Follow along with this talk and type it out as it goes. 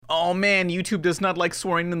oh man, YouTube does not like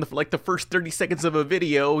swearing in the first 30 seconds of a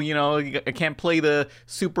video. You know, I can't play the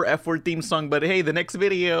super F-word theme song, but hey, the next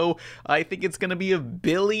video, I think it's gonna be of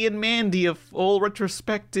Billy and Mandy, a full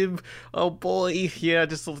retrospective. Oh boy, yeah,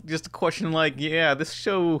 just a question like, yeah, this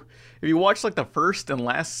show. If you watch like the first and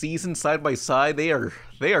last season side by side, they are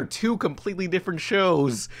two completely different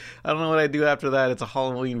shows. I don't know what I do after that. It's a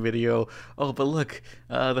Halloween video. Oh, but look,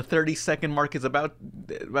 the 30-second mark is about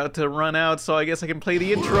to run out, so I guess I can play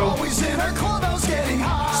the intro. We're always in our clubhouse getting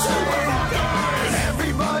high. Super fuckers.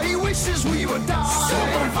 Everybody wishes we would die.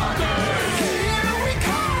 Super fuckers. Here we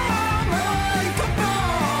come like a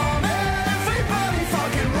bomb. Everybody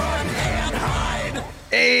fucking run and hide.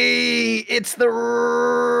 Hey, it's the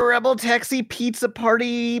Rebel Taxi Pizza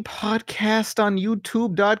Party podcast on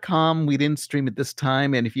YouTube.com. We didn't stream it this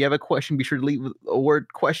time, and if you have a question, be sure to leave a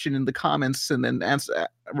word question in the comments, and then answer.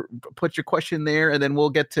 Put your question there, and then we'll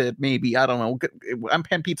get to maybe, I don't know. I'm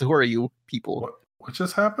Pan Pizza. Who are you people? What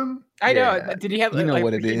just happened? I know. Yeah, Did he have? you know like,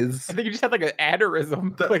 what it is. I think you just had like an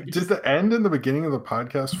aneurysm. Did the end and the beginning of the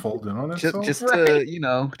podcast fold in on itself? Just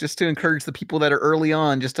to just to encourage the people that are early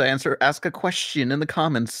on, just to ask a question in the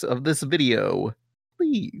comments of this video,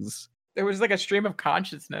 please. There was like a stream of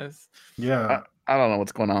consciousness. Yeah. I don't know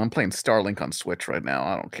what's going on. I'm playing Starlink on Switch right now.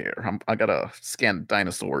 I don't care. I gotta scan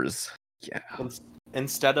dinosaurs. Yeah.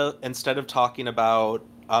 Instead of talking about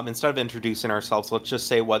instead of introducing ourselves, let's just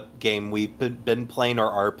say what game we've been playing or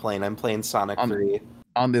are playing. I'm playing Sonic 3.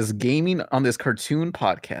 On this cartoon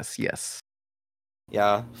podcast, yes.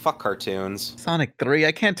 Yeah, fuck cartoons. Sonic 3.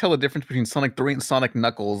 I can't tell the difference between Sonic 3 and Sonic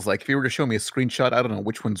Knuckles. Like, if you were to show me a screenshot, I don't know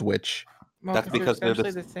which one's which. Well, That's because they're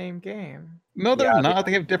essentially the same game. No, they're not.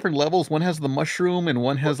 They have different levels. One has the mushroom, and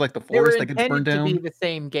one has like the forest that gets burned down. To be the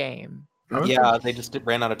same game. Yeah, they just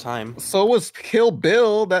ran out of time. So was Kill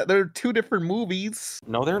Bill. That they're two different movies.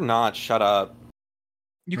 No, they're not. Shut up.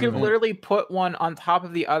 You can literally put one on top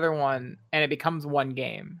of the other one, and it becomes one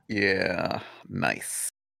game. Yeah, nice.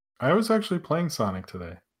 I was actually playing Sonic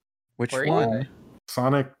today. Which one?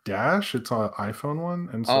 Sonic Dash. It's an iPhone one.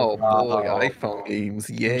 And so, iPhone games.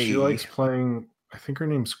 Yay. She likes playing. I think her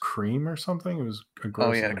name's Cream or something. It was a gross.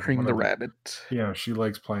 Oh yeah, Cream the rabbit. Yeah, she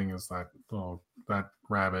likes playing as that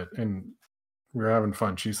rabbit, and we're having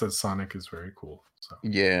fun. She says Sonic is very cool. So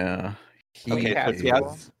yeah.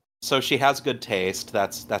 So she has good taste.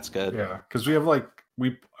 That's good. Yeah, because we have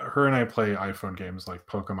her and I play iPhone games like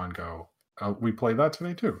Pokemon Go. We played that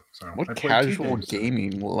today too. So what casual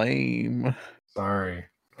gaming? Lame. Sorry.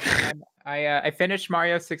 I finished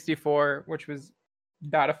Mario 64, which was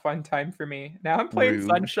not a fun time for me. Now I'm playing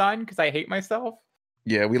Sunshine because I hate myself.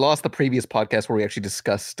 Yeah, we lost the previous podcast where we actually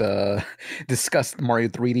discussed Mario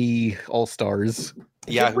 3D All Stars.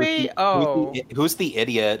 Yeah, who's the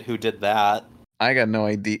idiot who did that? I got no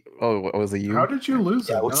idea. Oh, was it you? How did you lose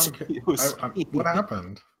it? What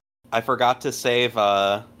happened? I forgot to save.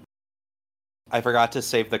 I forgot to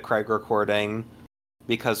save the Craig recording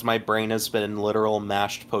because my brain has been literal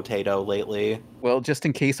mashed potato lately. Well, just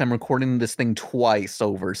in case, I'm recording this thing twice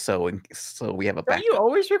over, so we have a backup. Don't you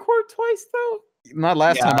always record twice though? Not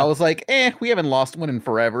last time. I was like, we haven't lost one in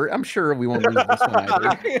forever. I'm sure we won't lose this one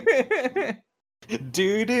either.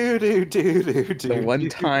 The one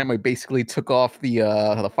time I basically took off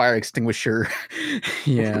the fire extinguisher.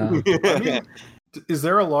 Yeah. I mean, is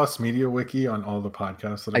there a lost media wiki on all the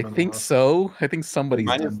podcasts that have been think lost? so. I think somebody's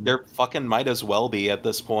there fucking might as well be at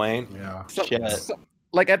this point. Yeah. Shit.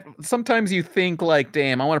 Sometimes you think like,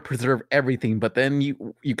 damn, I want to preserve everything, but then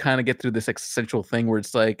you kind of get through this existential thing where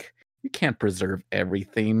it's like, you can't preserve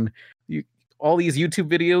everything. All these YouTube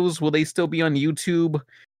videos, will they still be on YouTube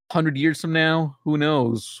 100 years from now? Who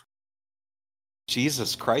knows?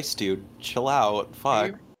 Jesus Christ, dude. Chill out.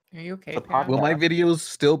 Fuck. Are you okay? Will my videos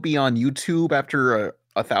still be on YouTube after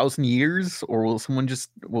 1,000 years, or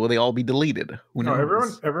will they all be deleted? Who knows?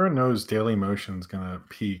 No, everyone knows Daily Motion's gonna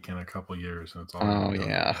peak in a couple years, and it's all. Oh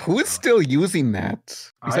yeah, who is still using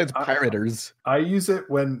that besides pirators? I use it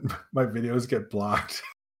when my videos get blocked.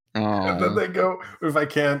 Oh. And then they go,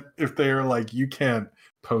 if they're like, you can't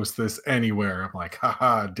post this anywhere. I'm like,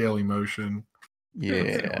 haha, Daily Motion. Yeah.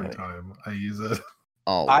 Every time I use it.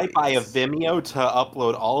 Always. I buy a Vimeo to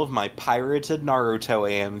upload all of my pirated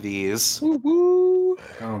Naruto AMVs. Woo-hoo.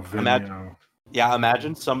 Oh, Vimeo.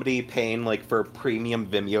 Imagine somebody paying for a premium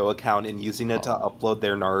Vimeo account and using it to upload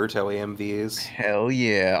their Naruto AMVs. Hell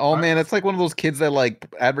yeah. Oh man, it's like one of those kids that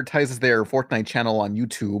advertises their Fortnite channel on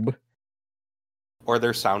YouTube. Or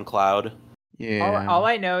their SoundCloud. Yeah. All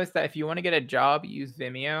I know is that if you want to get a job, use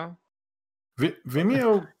Vimeo.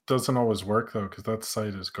 Vimeo doesn't always work though, because that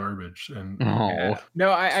site is garbage. And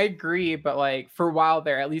No, I agree, but for a while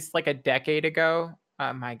there, at least a decade ago,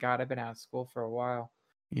 My God, I've been out of school for a while.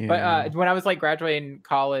 Yeah. But when I was like graduating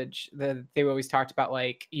college, they always talked about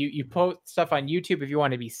like you post stuff on YouTube if you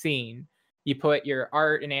want to be seen. You put your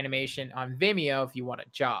art and animation on Vimeo if you want a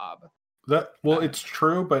job. It's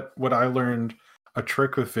true, but what I learned, a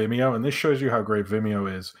trick with Vimeo, and this shows you how great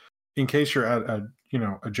Vimeo is, in case you're at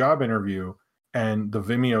a job interview and the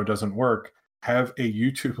Vimeo doesn't work, have a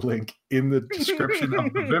YouTube link in the description of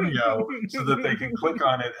the Vimeo so that they can click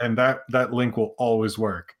on it, and that link will always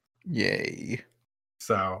work. Yay.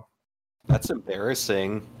 So That's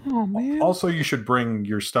embarrassing. Oh man. also you should bring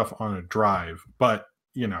your stuff on a drive, but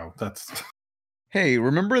that's Hey,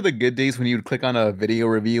 remember the good days when you would click on a video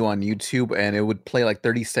review on YouTube and it would play like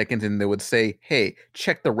 30 seconds and they would say, hey,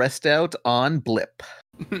 check the rest out on Blip.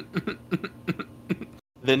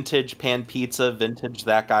 Vintage Pan Pizza, vintage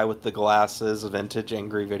that guy with the glasses, vintage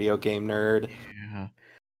angry video game nerd. Yeah.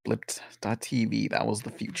 Blip.tv, that was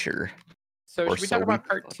the future. So Or should we so talk about we thought.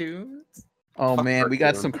 cartoons? Oh Fuck man, we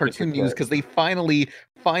got some cartoons. cartoon news because they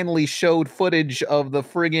finally showed footage of the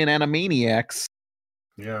friggin' Animaniacs.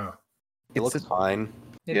 yeah. It looks fine.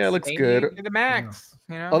 Yeah, it looks Amy good. to the max.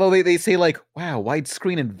 Although they say like, wow,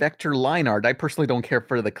 widescreen and vector line art. I personally don't care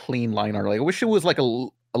for the clean line art. Like, I wish it was like a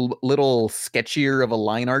little sketchier of a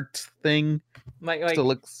line art thing. like Still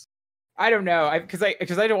looks. I don't know. Because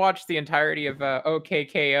I watched the entirety of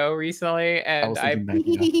OKKO recently, I and was thinking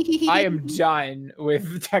that, yeah. I am done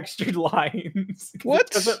with textured lines. 'Cause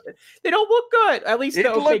What? They don't look good. At least It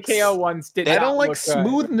the looks- OKKO ones did. I not don't like look good.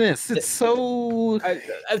 smoothness. It's so.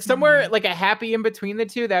 Somewhere like a happy in between the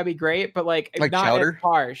two, that'd be great. But like Like not Chowder? as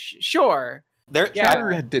harsh. Sure. They're Yeah.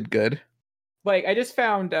 Chowder did good. Like I just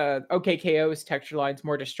found OKKO's texture lines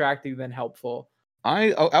more distracting than helpful.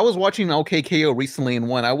 I was watching OKKO recently in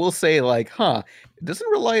one. I will say, like, it doesn't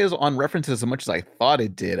rely on references as much as I thought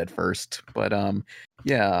it did at first. But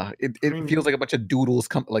yeah, it mean- feels like a bunch of doodles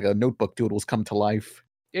like a notebook doodles come to life.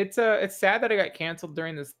 It's sad that it got canceled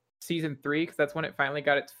during this season 3 because that's when it finally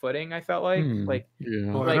got its footing. I felt like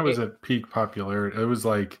Yeah. Well, Like, and it was it- at peak popularity. It was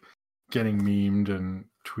like getting memed and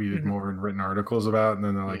tweeted Mhm. more and written articles about, and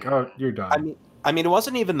then they're like, "Oh, you're done." I mean, it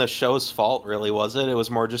wasn't even the show's fault, really, was it? It was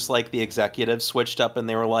more just like the executives switched up and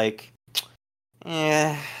they were like,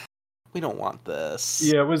 we don't want this.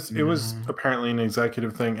 Yeah, it was Yeah. apparently an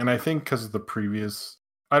executive thing, and I think because of the previous,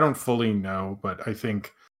 I don't fully know, but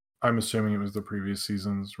I'm assuming it was the previous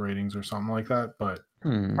season's ratings or something like that. But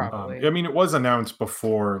probably. I mean, it was announced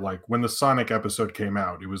before, like when the Sonic episode came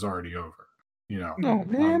out, it was already over. Oh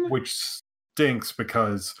man. Which stinks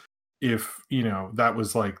because if that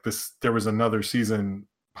was like this, there was another season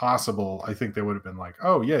possible, I think they would have been like,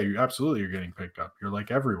 oh yeah, you absolutely are getting picked up. You're like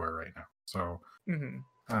everywhere right now. So Mhm.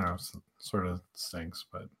 I don't know, sort of stinks,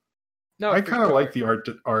 but No, I for kind of sure. like the art,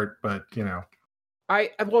 but the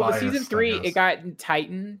biased, season I 3 guess. it got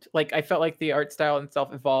tightened. Like I felt like the art style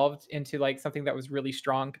itself evolved into like something that was really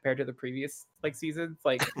strong compared to the previous like seasons.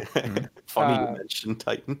 Like Funny Uh, you mentioned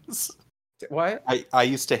Titans. what? I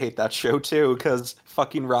used to hate that show too, because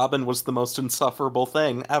fucking Robin was the most insufferable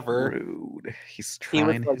thing ever. Rude. He's He was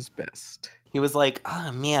trying like- his best. He was like,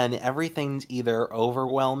 oh man, everything's either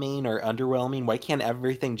overwhelming or underwhelming. Why can't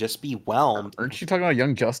everything just be whelmed? Aren't you talking about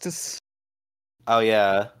Young Justice? Oh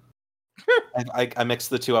yeah. I mixed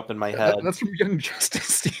the two up in my head. That's from Young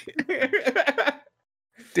Justice.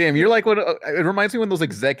 Damn, you're like what? It reminds me when those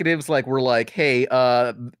executives like were like, "Hey,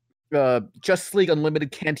 Justice League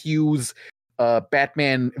Unlimited can't use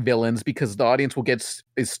Batman villains because the audience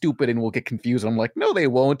is stupid and will get confused." I'm like, "No, they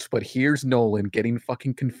won't." But here's Nolan getting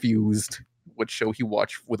fucking confused. What show he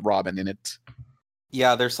watched with Robin in it?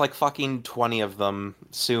 Yeah, there's like fucking 20 of them.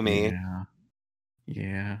 Sue me. Yeah.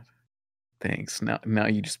 Yeah. Thanks. Now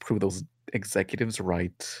you just prove those executives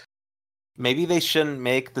right. Maybe they shouldn't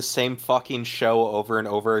make the same fucking show over and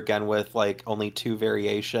over again with like only 2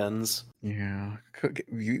 variations. Yeah,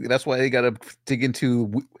 that's why they gotta dig into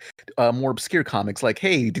more obscure comics. Like,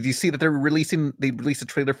 hey, did you see that they released a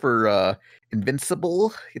trailer for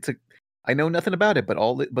Invincible? I know nothing about it,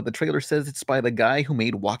 but the trailer says it's by the guy who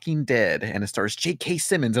made Walking Dead, and it stars J.K.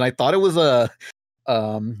 Simmons. And I thought it was a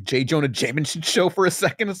J. Jonah Jameson show for a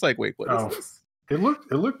second. It's like, wait, what is Oh. this? it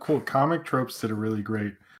looked cool. Comic Tropes did a really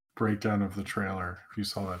great breakdown of the trailer. If you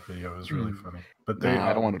saw that video, it was really funny. But they,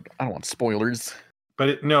 I don't want spoilers.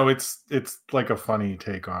 But it's like a funny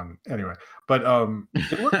take on anyway. But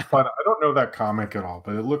it looked fun. I don't know that comic at all,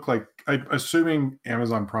 but it looked like I'm assuming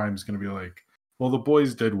Amazon Prime is going to be like, well, the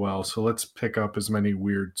boys did well, so let's pick up as many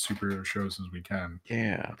weird superhero shows as we can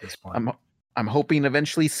Yeah, at this point. I'm hoping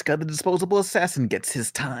eventually Scud the Disposable Assassin gets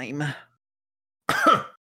his time.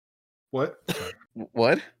 What? Sorry.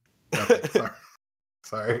 What? Okay, sorry.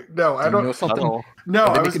 Sorry. No, I Do you don't know something? Subtle. No,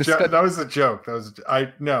 Are they I was making a that was a joke. That was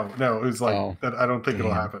no. It was like Oh, that. I don't think it'll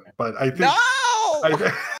damn. happen. But I think No!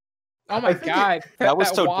 I, Oh my think it- god, That was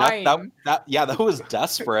so wine. that was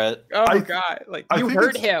desperate. Oh I- god, like I you think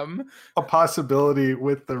heard it's- him. a possibility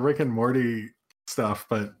with the Rick and Morty stuff,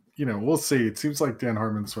 but we'll see. It seems like Dan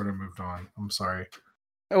Harmon sort of moved on. I'm sorry.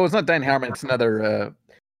 Oh, it's not Dan Harmon. It's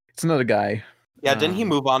another guy. Yeah, didn't he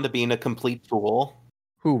move on to being a complete fool?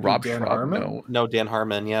 Who? Rob Dan Schrab? Harmon? No. No, Dan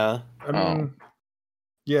Harmon. Yeah. I mean,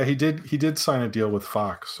 yeah, he did sign a deal with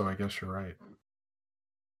Fox, so I guess you're right.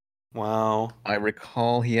 Wow. I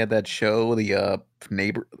recall he had that show, the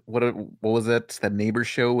neighbor. What was that? That neighbor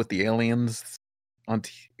show with the aliens on.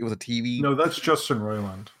 It was a TV. No, that's Justin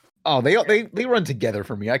Roiland. Oh, they run together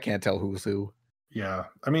for me. I can't tell who's who. Yeah,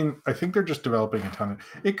 I mean, I think they're just developing a ton of.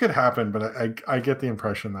 It could happen, but I get the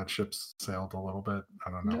impression that ship's sailed a little bit.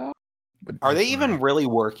 I don't know. No. But Are they even really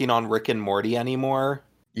working on Rick and Morty anymore?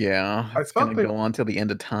 Yeah, I it's thought gonna they- go on till the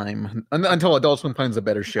end of time, until Adult Swim finds a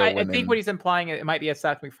better show. I and think then- what he's implying it might be a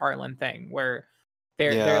Seth MacFarlane thing where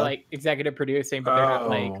they're Yeah. like executive producing, but they're not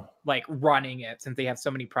Oh. like running it since they have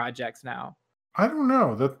so many projects now. I don't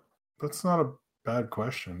know. That's not a bad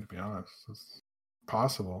question, to be honest. It's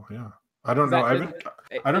possible. Yeah, I don't know.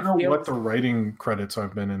 I don't know what the writing credits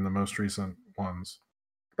have been in the most recent ones.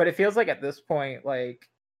 But it feels like at this point, like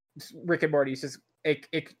Rick and Morty's just they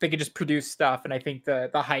could just produce stuff, and I think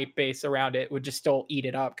the hype base around it would just still eat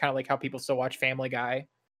it up, kind of like how people still watch Family Guy.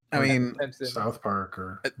 I mean, Simpsons. South Park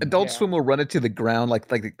or Adult Yeah. Swim will run it to the ground like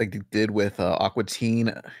they did with Aqua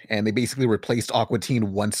Teen, and they basically replaced Aqua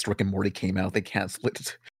Teen once Rick and Morty came out. They canceled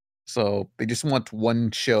it, so they just want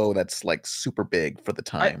one show that's like super big for the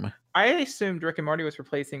time. I assumed Rick and Morty was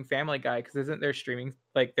replacing Family Guy because isn't their streaming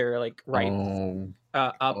like their like rights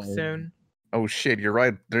up Oh. soon? Oh shit, you're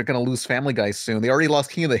right. They're gonna lose Family Guy soon. They already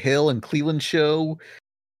lost King of the Hill and Cleveland Show.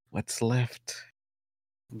 What's left?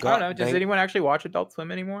 I don't know. Does anyone actually watch Adult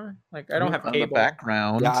Swim anymore? Like I don't have On the cable.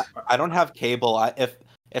 background. Yeah, I don't have cable.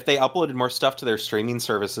 If they uploaded more stuff to their streaming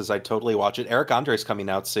services, I'd totally watch it. Eric Andre's coming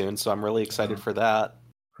out soon, so I'm really excited for that.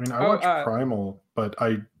 I mean, I Oh, watch Primal, but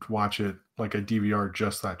I watch it like a DVR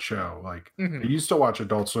just that show. Like Mhm. I used to watch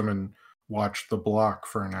Adult Swim and watch The Block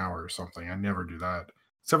for an hour or something. I never do that.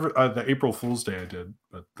 Except for the April Fool's Day I did,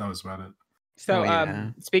 but that was about it. So, Oh,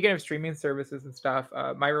 yeah. speaking of streaming services and stuff,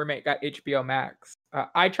 my roommate got HBO Max.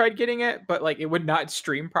 I tried getting it, but like it would not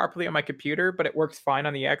stream properly on my computer, but it works fine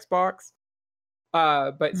on the Xbox.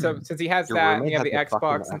 But so since he has Your that, and roommate you have the has a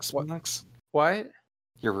fucking Xbox. And Xbox? what?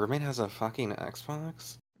 Your roommate has a fucking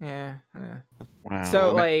Xbox? Yeah. Wow.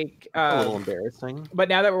 So like, A little embarrassing. but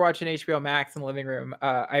now that we're watching HBO Max in the living room,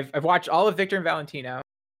 I've watched all of Victor and Valentino,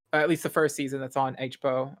 at least the first season that's on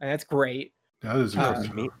HBO, and that's great. That is Uh,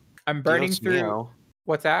 interesting. Me- I'm burning Dios through. mio.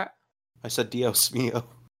 What's that? I said Dios mio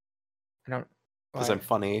I don't. because why? I'm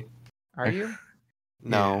funny. Are you?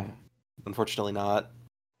 No, unfortunately not.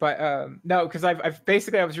 But no, because I've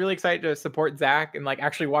basically I was really excited to support Zach and like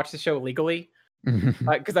actually watch the show legally.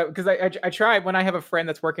 Because I try when I have a friend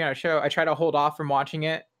that's working on a show, I try to hold off from watching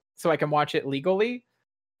it so I can watch it legally,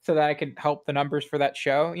 so that I can help the numbers for that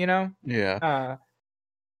show. You know. yeah.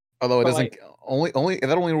 Although it but, doesn't only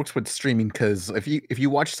that only works with streaming, because if you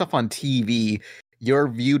watch stuff on TV, your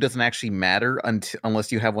view doesn't actually matter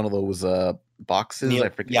unless you have one of those boxes. I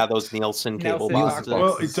forget. Yeah, those Nielsen cable Nielsen boxes. boxes.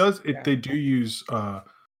 Well, it does. Yeah. They do use.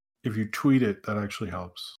 If you tweet it, that actually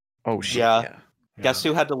helps. Oh shit. Yeah. Yeah. Guess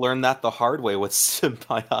who had to learn that the hard way with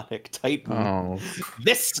Symbiotic Titan? Oh,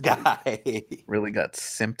 This guy! really got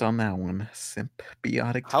simped on that one.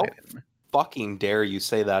 Symbiotic How- Titan. Fucking dare you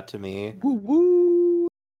say that to me? Woo woo.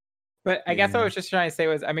 But I guess what I Yeah. was just trying to say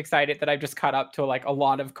was I'm excited that I've just caught up to like a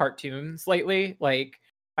lot of cartoons lately. Like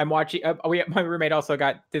I'm watching. My roommate also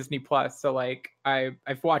got Disney Plus, so like I've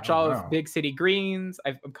watched Oh, all wow. of Big City Greens.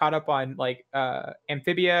 I'm caught up on like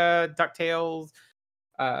Amphibia, DuckTales.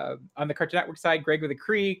 On the Cartoon Network side, Greg with the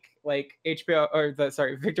Creek, like HBO or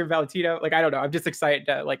Victor Valentino. Like I don't know. I'm just excited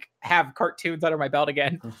to like have cartoons under my belt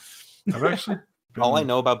again. I've actually. All I been-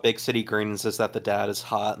 know about Big City Greens is that the dad is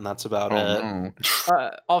hot, and that's about Oh it.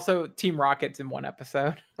 no. Also, Team Rocket's in one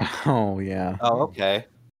episode. Oh yeah. Oh, okay.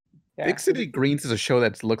 Yeah. Big City Greens is a show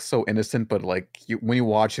that looks so innocent, but like when you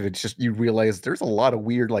watch it, it's just you realize there's a lot of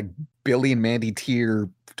weird like Billy and Mandy tier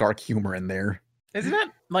dark humor in there. Isn't that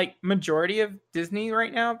like majority of Disney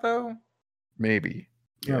right now though? Maybe.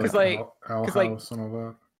 Yeah, 'Cause, like- Owl 'cause, like- House and all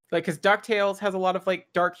that. Like, because DuckTales has a lot of like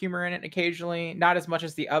dark humor in it occasionally, not as much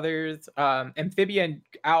as the others. Amphibia and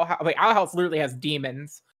Owl House literally has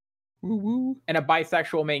demons Woo woo. and a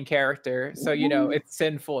bisexual main character, so you know it's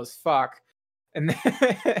sinful as fuck. And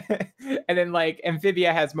then, and then like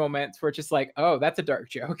Amphibia has moments where it's just like, oh, that's a dark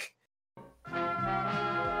joke.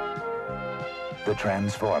 The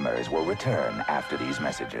Transformers will return after these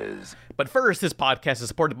messages. But first, this podcast is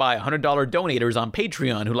supported by $100 donators on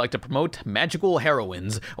Patreon who like to promote Magical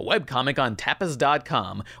Heroines, a webcomic on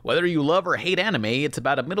tapas.com. Whether you love or hate anime, it's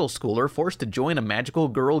about a middle schooler forced to join a magical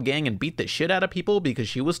girl gang and beat the shit out of people because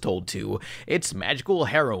she was told to. It's Magical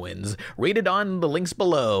Heroines. Rated on the links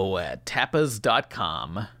below at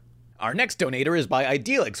tapas.com. Our next donator is by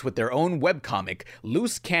Idealix with their own webcomic,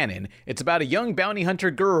 Loose Cannon. It's about a young bounty hunter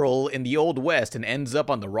girl in the Old West and ends up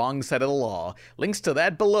on the wrong side of the law. Links to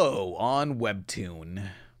that below on Webtoon.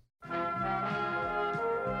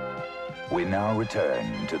 We now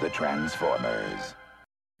return to the Transformers.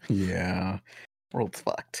 Yeah. World's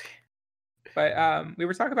fucked. But we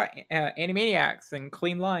were talking about Animaniacs and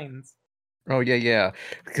clean lines. Oh yeah.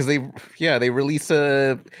 Because they release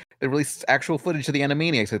actual footage of the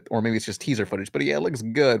Animaniacs, or maybe it's just teaser footage. But yeah, it looks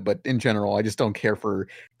good. But in general, I just don't care for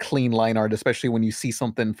clean line art, especially when you see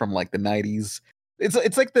something from like the 90s.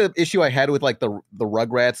 It's like the issue I had with like the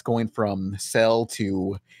Rugrats going from cell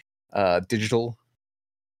to digital.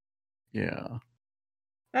 Yeah.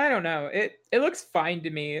 I don't know. It looks fine to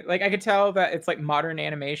me. Like I could tell that it's like modern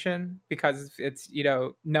animation because it's, you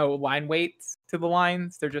know, no line weights to the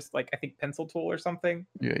lines. They're just like, I think, pencil tool or something.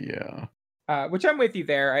 Yeah. Which I'm with you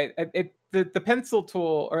there. The pencil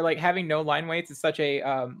tool or like having no line weights is such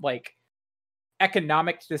a like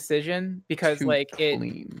economic decision because Too like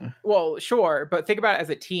clean. well, sure, but think about it as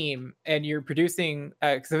a team and you're producing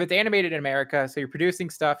because if it's animated in America, so you're producing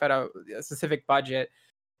stuff at a specific budget,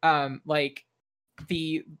 like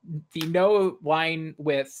the no line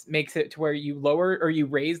width makes it to where you lower or you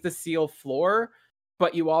raise the seal floor,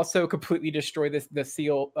 but you also completely destroy the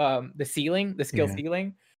skill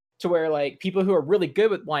ceiling to where like people who are really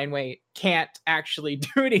good with line weight can't actually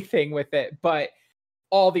do anything with it, but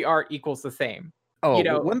all the art equals the same. Oh, you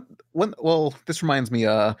know, well, this reminds me,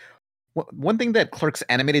 one thing that Clerks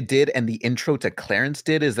Animated did and the intro to Clarence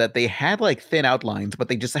did is that they had like thin outlines, but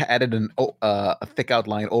they just added a thick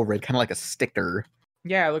outline over it, kind of like a sticker.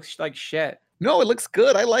 yeah, it looks like shit. No, it looks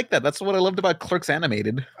good. I like that. That's what I loved about Clerks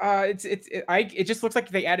Animated. It just looks like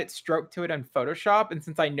they added stroke to it on Photoshop, and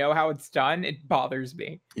since I know how it's done, it bothers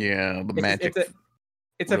me. Yeah, the magic.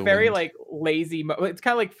 It's a very like lazy. It's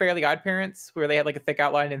kind of like Fairly Odd Parents, where they had like a thick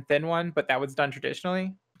outline and thin one, but that was done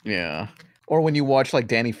traditionally. Yeah. Or when you watch like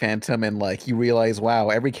Danny Phantom and like you realize, wow,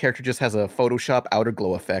 every character just has a Photoshop outer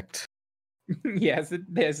glow effect. yes,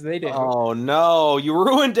 they do. Oh no, you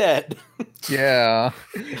ruined it. Yeah.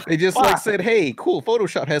 They just like said, hey, cool,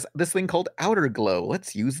 Photoshop has this thing called outer glow.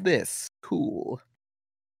 Let's use this. Cool.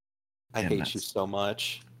 I hate you so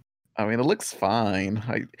much. I mean, it looks fine.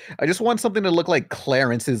 I just want something to look like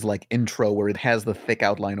Clarence's like intro where it has the thick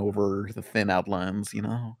outline over the thin outlines, you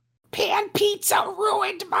know? Pan pizza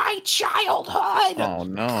ruined my childhood. Oh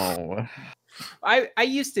no. I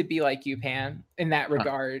used to be like you, Pan, in that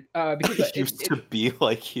regard. Because I used to be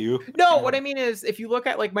like you. No, what I mean is, if you look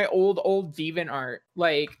at like my old Deviant art,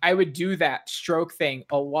 like I would do that stroke thing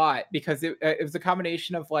a lot because it was a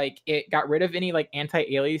combination of like it got rid of any like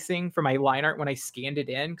anti-aliasing for my line art when I scanned it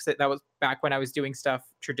in because that was back when I was doing stuff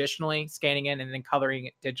traditionally, scanning in and then coloring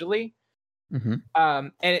it digitally. Mm-hmm.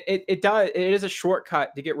 And it is a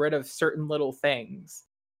shortcut to get rid of certain little things.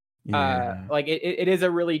 Yeah. Like it is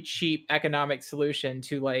a really cheap economic solution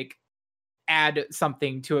to like add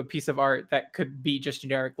something to a piece of art that could be just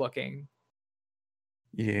generic looking.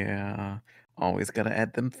 Yeah. Always gotta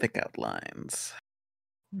add them thick outlines.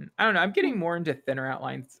 I don't know. I'm getting more into thinner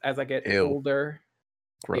outlines as I get Ew. older.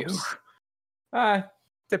 Gross.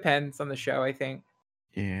 Depends on the show, I think.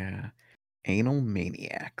 Yeah. Anal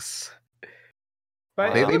Maniacs.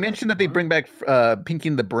 But They mentioned that they bring back Pinky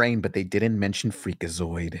and the Brain, but they didn't mention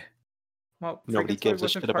Freakazoid. well, Nobody Freakazoid gives a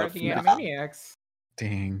wasn't shit part about of the Freakazoid. Animaniacs.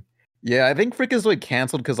 Dang. Yeah, I think Freakazoid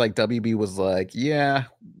canceled because like WB was like, yeah,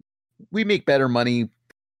 we make better money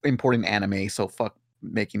importing anime, so fuck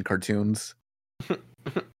making cartoons.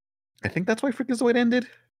 I think that's why Freakazoid ended.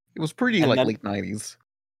 It was pretty And like then- late 90s.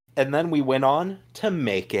 And then we went on to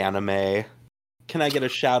make anime. Can I get a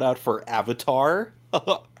shout out for Avatar?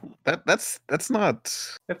 That's not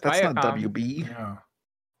Viacom. WB. Yeah.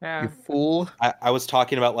 Yeah. You fool. I was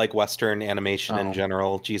talking about like Western animation Oh. in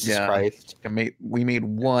general. Jesus Yeah. Christ. We made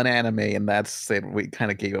one anime and that's it. We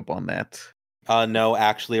kind of gave up on that. No,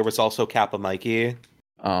 actually, there was also Kappa Mikey.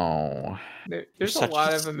 Oh. There's a such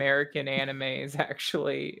lot a of American animes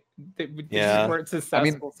actually that Yeah. weren't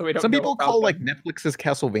successful, so we don't Some know people about call them. like Netflix's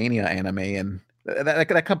Castlevania anime, and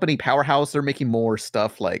that company Powerhouse, they're making more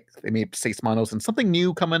stuff. Like they made Seis Manos and something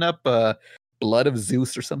new coming up. Blood of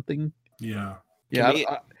Zeus or something. Yeah. Yeah, me-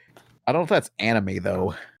 I don't know if that's anime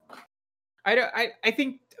though. I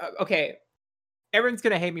think okay, everyone's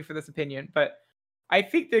gonna hate me for this opinion, but I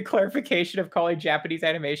think the clarification of calling Japanese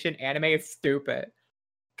animation anime is stupid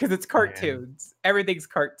because it's cartoons. Everything's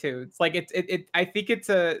cartoons. Like it I think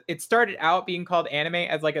it started out being called anime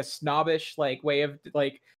as like a snobbish like way of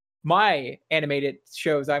like my animated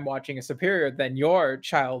shows I'm watching is superior than your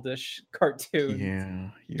childish cartoons. Yeah,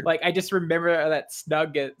 Like I just remember that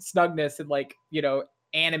snugness in like, you know,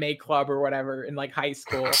 anime club or whatever in like high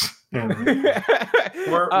school.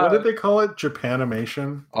 Or what did they call it?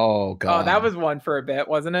 Japanimation. oh god. Oh, that was one for a bit,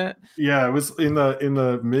 wasn't it? Yeah, it was in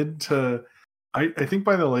the mid to I think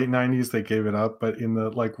by the late 90s they gave it up, but in the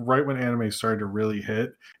like right when anime started to really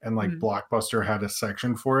hit and like Blockbuster had a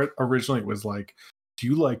section for it, originally it was like, do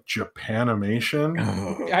you like Japanimation?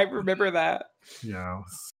 I remember that. Yeah.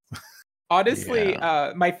 Honestly,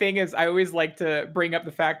 my thing is I always like to bring up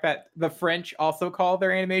the fact that the French also call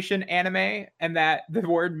their animation anime and that the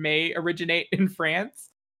word may originate in France.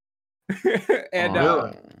 And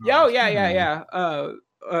Really? yeah.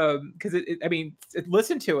 Because I mean,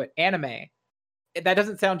 listen to it, anime. That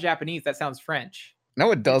doesn't sound Japanese. That sounds French.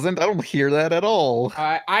 No, it doesn't. I don't hear that at all.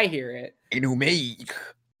 I hear it. Inume.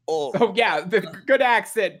 Oh, Oh yeah, the good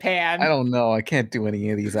accent, Pan. I don't know. I can't do any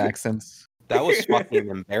of these accents. That was fucking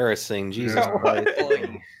embarrassing. Jesus Yeah. Christ.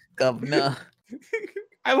 Governor.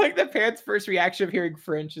 I like that Pan's first reaction of hearing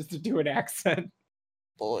French is to do an accent.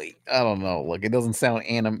 Boy, I don't know. Look, it doesn't sound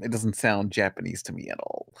it doesn't sound Japanese to me at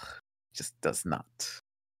all. It just does not.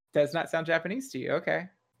 Does not sound Japanese to you. Okay,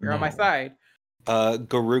 you're on my No. side.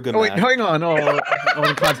 Garuga Oh wait, Mash. hang on. Oh, I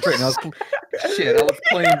was concentrating. I was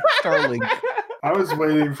playing Starlink I was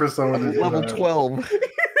waiting for someone to do level that. 12.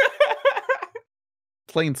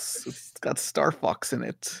 Playing it's got Star Fox in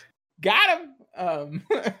it. Got him.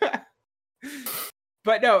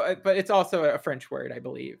 But no, but it's also a French word, I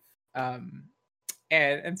believe.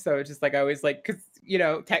 And so it's just like I always like because you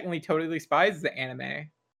know technically Totally Spies is an anime,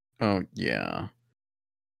 Oh yeah.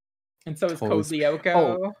 and so is Totally Code Lyoko.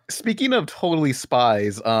 Oh, speaking of Totally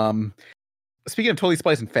Spies, speaking of Totally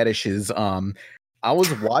Spies and fetishes, I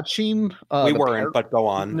was watching. We the weren't, but go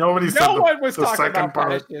on. Nobody said No one was the talking second about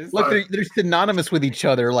part. fetishes. Look, they're synonymous with each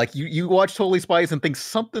other. Like you watch Totally Spies and think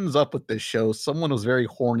something's up with this show. Someone was very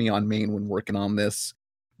horny on Maine when working on this.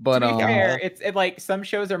 But To be fair, it's like some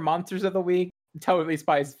shows are monsters of the week. Totally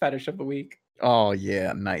Spies fetish of the week. oh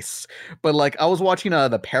yeah, nice. But like I was watching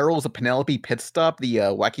the Perils of Penelope Pit Stop, the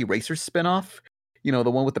Wacky Racer spinoff. You know,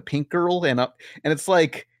 the one with the pink girl, and it's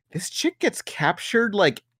like this chick gets captured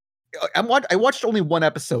like. I watched only one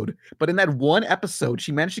episode, but in that one episode,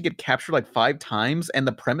 she managed to get captured like 5 times. And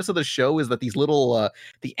the premise of the show is that these little,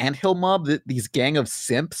 the anthill mob, these gang of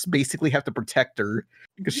simps, basically have to protect her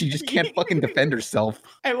because she just can't fucking defend herself.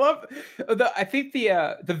 I love I think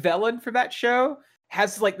the villain for that show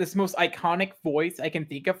has like this most iconic voice I can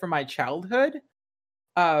think of from my childhood.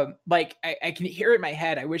 Like I can hear it in my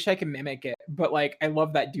head. I wish I could mimic it, but like I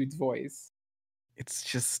love that dude's voice. It's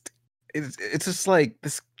just like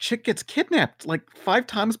this chick gets kidnapped like 5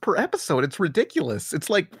 times per episode. It's ridiculous. It's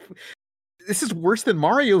like this is worse than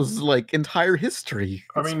Mario's like entire history.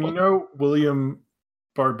 I It's mean, you fuck- know, William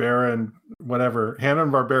Barbera and whatever, Hannah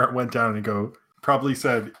and Barbera went down and probably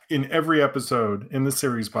said in every episode in the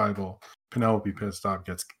series Bible, Penelope Pitstop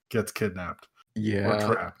gets kidnapped or yeah.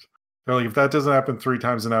 trapped. They're like, if that doesn't happen 3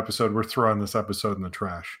 times an episode, we're throwing this episode in the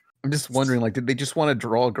trash. I'm just wondering, like, did they just want to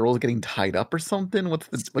draw girls getting tied up or something? What's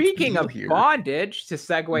the Speaking deal of here? bondage, to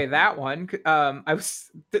segue that one, I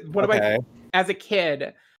was one of my as a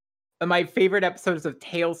kid, my favorite episodes of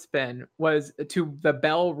Tailspin was To the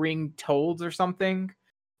Bell Ring Tolls or something.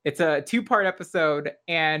 It's a 2-part episode,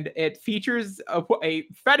 and it features a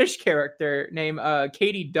fetish character named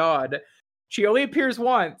Katie Dodd. She only appears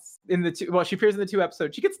once in the she appears in the 2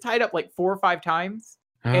 episodes. She gets tied up like 4 or 5 times.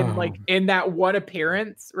 And like in that one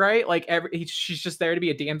appearance, right? Like she's just there to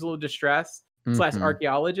be a damsel of distress / Mhm.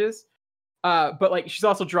 archaeologist. But like she's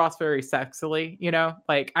also draws very sexily, you know.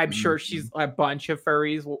 Like I'm sure she's a bunch of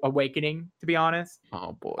furries awakening, to be honest.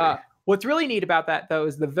 Oh boy. What's really neat about that though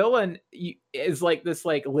is the villain is like this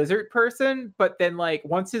like lizard person, but then like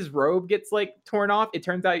once his robe gets like torn off, it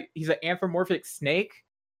turns out he's an anthropomorphic snake.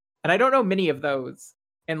 And I don't know many of those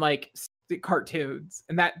in like cartoons,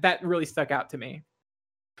 and that really stuck out to me.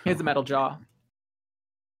 He has a metal jaw.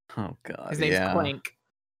 Oh god. His name's yeah. Clank.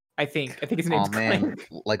 I think his Oh name's man, Clank.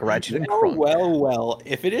 like Ratchet and Oh, Crunk. well.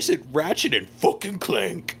 If it isn't Ratchet and fucking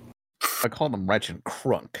Clank. I call them Ratchet and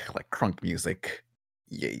Crunk, like crunk music.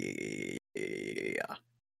 Yeah.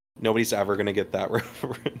 Nobody's ever gonna get that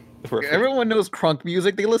reference. We're Everyone knows crunk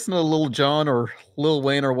music. They listen to Lil Jon or Lil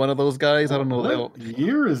Wayne or one of those guys. I don't know. What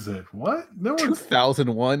year is it? What? No one's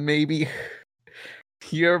 2001 maybe.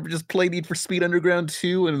 You ever just play Need for Speed Underground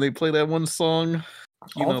 2 and they play that one song?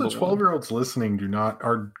 You all know the the one. 12-year-olds listening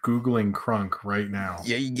are googling crunk right now.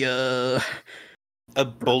 Yeah.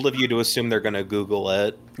 bold of you to assume they're gonna Google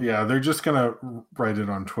it. Yeah, they're just gonna write it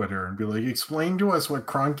on Twitter and be like, "Explain to us what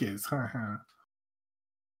crunk is."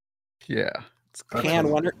 Yeah. That's Man,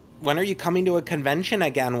 what- when are you coming to a convention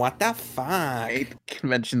again? What the fuck?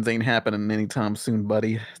 Conventions ain't happening anytime soon,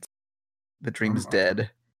 buddy. The dream's dead.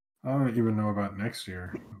 I don't even know about next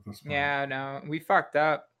year. At this point. Yeah, no, we fucked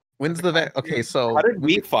up. When's the okay? So How did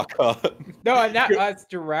we fuck up? No, not us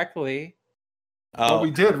directly. Well, Oh,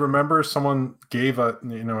 we did. Remember, someone gave a.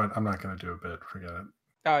 You know what? I'm not gonna do a bit. Forget it.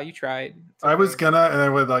 Oh, you tried. It's I was okay. gonna, and I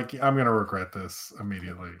would like. I'm gonna regret this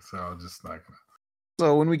immediately. So I'm just not gonna.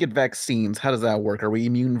 So when we get vaccines, how does that work? Are we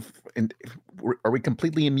immune? Are we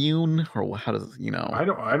completely immune, or how does I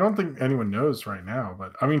don't think anyone knows right now.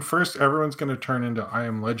 But I mean, first everyone's gonna turn into I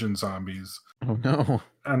Am Legend zombies, Oh no!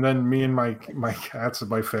 and then me and my cats and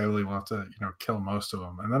my family will have to kill most of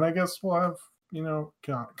them, and then I guess we'll have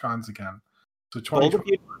cons again. So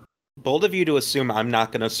bold of you to assume I'm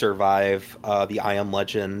not gonna survive the I Am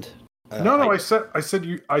Legend. No, I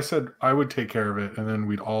said I would take care of it, and then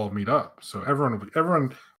we'd all meet up. So everyone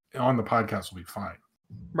on the podcast will be fine.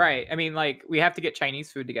 Right. I mean, like, we have to get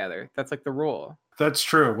Chinese food together. That's like the rule. That's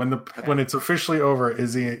true. When it's officially over,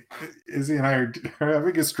 Izzy and I are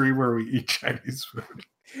having a stream where we eat Chinese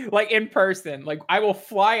food. Like in person. Like, I will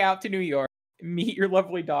fly out to New York, meet your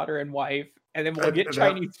lovely daughter and wife, and then we'll get And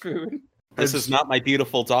Chinese food. This is not my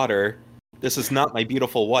beautiful daughter. This is not my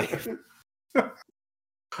beautiful wife.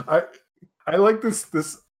 I like this,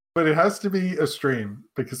 but it has to be a stream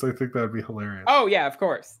because I think that'd be hilarious. Oh yeah, of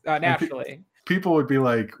course. Naturally. People would be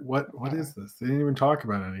like, "What is this? They didn't even talk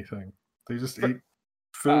about anything. They just ate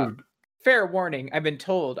food." Fair warning, I've been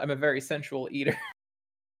told I'm a very sensual eater.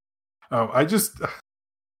 Oh, I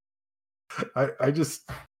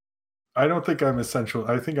don't think I'm essential.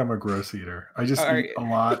 I think I'm a gross eater. I just All eat a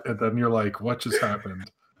lot, and then you're like, "What just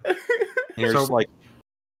happened?" And you're So- just like,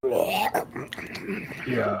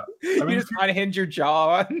 Yeah. You mean, just unhinge your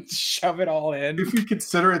jaw and shove it all in. If you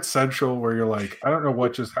consider it sensual, where you're like, I don't know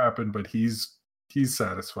what just happened, but he's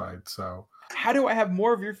satisfied. So How do I have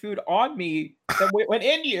more of your food on me than went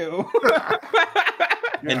in you?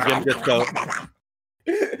 and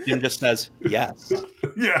Jim just says yes.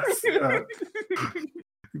 yes. Yeah.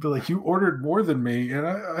 You'd be like, you ordered more than me, and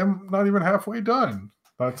I'm not even halfway done.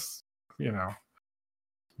 That's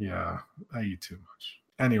yeah, I eat too much.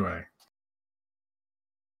 Anyway,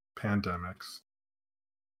 pandemics.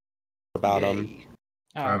 About him.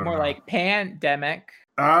 I don't More know. like pandemic.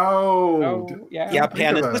 Oh, Oh, yeah. Yeah, think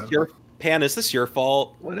Pan, of is that. this your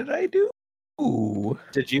fault? What did I do? Ooh.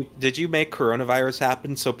 Did you make coronavirus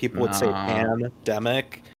happen so people would say No.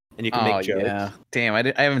 pandemic and you can Oh make jokes? yeah. Damn,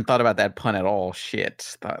 I haven't thought about that pun at all.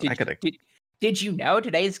 Shit. I could have. Did you know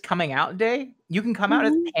today's coming out day? You can come out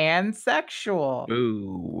as pansexual.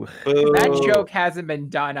 Ooh. That Boo. joke hasn't been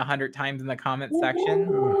done 100 times in the comment section.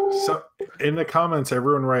 So in the comments,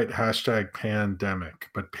 everyone write #pandemic,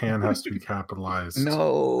 but pan has to be capitalized. It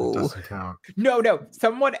No. doesn't count. No.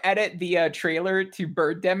 Someone edit the trailer to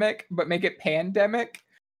Birdemic, but make it Pandemic.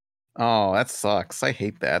 Oh, that sucks. I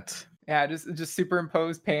hate that. Yeah, just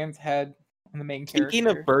superimpose Pan's head on the main character. Speaking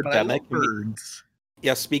of But I love Birdemic, birds.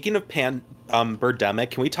 yeah, speaking of Birdemic,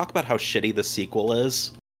 can we talk about how shitty the sequel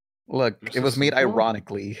is? Look, There's it a was made sequel?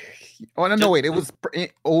 ironically. Oh no, wait! It was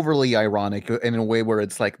overly ironic in a way where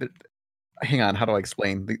it's like, hang on, how do I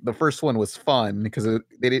explain? The first one was fun because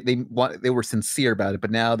they were sincere about it, but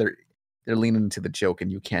now they're leaning into the joke,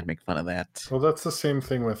 and you can't make fun of that. Well, that's the same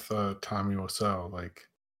thing with Tommy Wiseau. Like,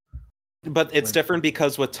 But it's Like- different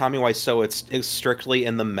because with Tommy Wiseau, it's strictly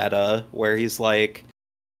in the meta where he's like,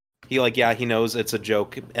 he knows it's a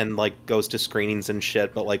joke and like goes to screenings and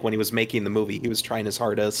shit. But like when he was making the movie, he was trying his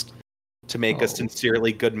hardest to make Oh. a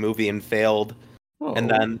sincerely good movie and failed.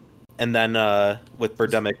 And Oh. then with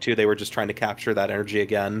Birdemic 2, they were just trying to capture that energy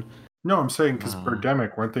again. no, I'm saying because Oh.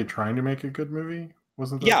 Birdemic, weren't they trying to make a good movie?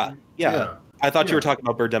 Wasn't that? Yeah. I thought you Yeah. were talking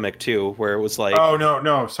about Birdemic 2, where it was like, Oh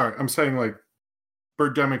no, sorry. I'm saying like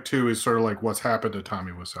Birdemic 2 is sort of like what's happened to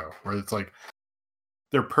Tommy Wiseau, where it's like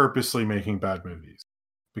they're purposely making bad movies.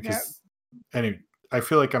 Because anyway, I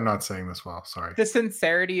feel like I'm not saying this well. Sorry. The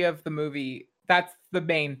sincerity of the movie, that's the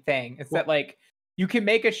main thing. It's that like you can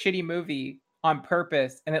make a shitty movie on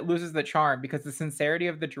purpose and it loses the charm because the sincerity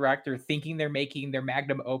of the director thinking they're making their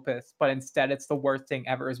magnum opus, but instead it's the worst thing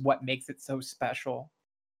ever is what makes it so special.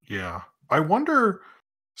 Yeah. I wonder.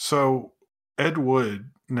 So Ed Wood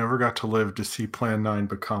never got to live to see Plan 9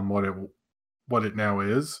 become what it now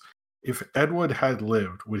is. If Ed Wood had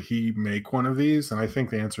lived, would he make one of these? And I think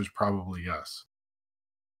the answer is probably yes.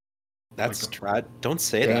 That's Like, don't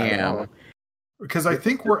say Damn. that. Because I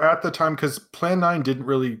think we're at the time, because Plan 9 didn't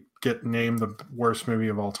really get named the worst movie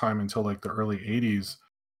of all time until like the early 80s.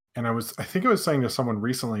 And I think I was saying to someone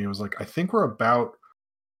recently, it was like, I think we're about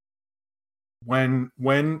when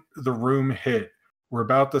The Room hit, we're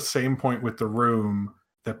about the same point with The Room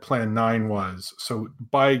that Plan 9 was. So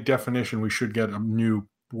by definition, we should get a new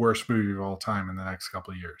worst movie of all time in the next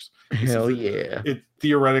couple of years. Hell yeah. It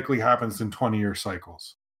theoretically happens in 20-year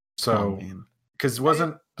cycles. So, because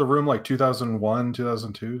wasn't The Room like 2001,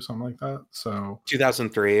 2002, something like that? So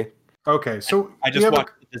 2003. okay, so I just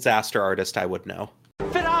watched Disaster Artist. I would know.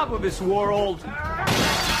 Fit out of this world.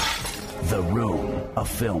 The Room, a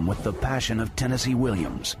film with the passion of Tennessee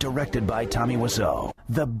Williams, directed by Tommy Wiseau.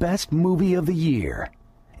 The best movie of the year.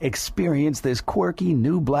 Experience this quirky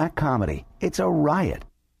new black comedy. It's a riot.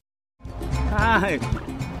 Hi,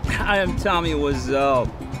 I am Tommy Wiseau,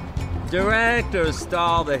 director,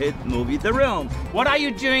 star of the hit movie The Room. What are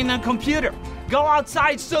you doing on computer? Go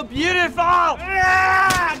outside, so beautiful!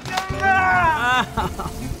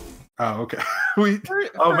 Oh, okay.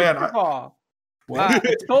 First Man, of all,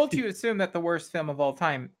 it's bold to assume that the worst film of all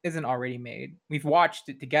time isn't already made. We've watched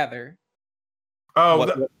it together.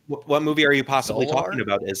 What movie are you possibly talking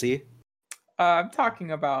about, Izzy? I'm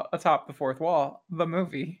talking about Atop the Fourth Wall, the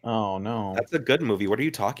movie. Oh no, That's a good movie. What are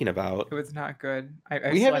you talking about? It was not good.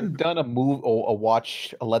 we haven't done a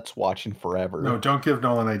let's watch in forever. No, don't give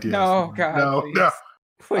Nolan ideas. No, God, no, please. no.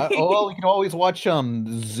 Please. Well, you can always watch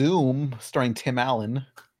Zoom starring Tim Allen.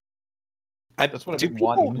 That's what I've been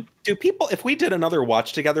wanting. Do people, if we did another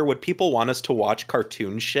watch together, would people want us to watch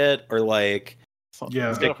cartoon shit or like?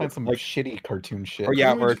 Yeah, we gotta find some like- shitty cartoon shit. Or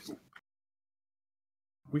yeah, or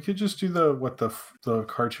We could just do the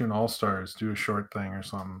cartoon all stars, do a short thing or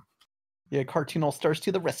something. Yeah, Cartoon All Stars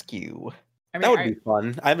to the rescue. I mean, that would be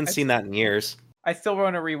fun. I haven't seen that in years. I still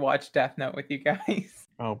want to rewatch Death Note with you guys.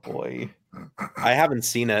 Oh boy. I haven't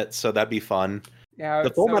seen it, so that'd be fun. Yeah, The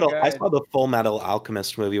it's Full so Metal. good. I saw the Full Metal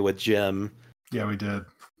Alchemist movie with Jim. Yeah, we did.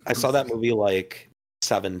 I saw that movie like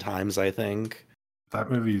 7 times, I think. That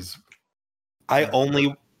movie's. I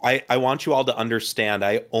want you all to understand.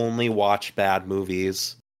 I only watch bad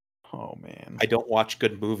movies. Oh man. I don't watch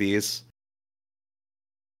good movies.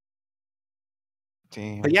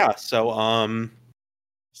 Damn. But yeah, so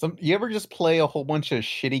You ever just play a whole bunch of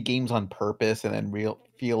shitty games on purpose and then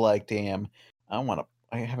feel like, damn,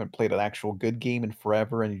 I haven't played an actual good game in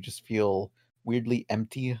forever, and you just feel weirdly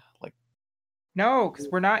empty? Like, No, because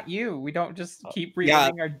we're not you. We don't just keep yeah,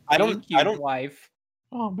 reliving our I don't- GameCube life.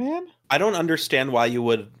 oh man. I don't understand why you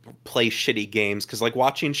would play shitty games, because like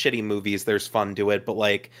watching shitty movies, there's fun to it, but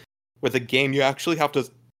like with a game, you actually have to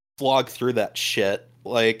slog through that shit.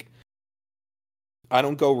 Like, I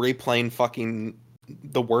don't go replaying fucking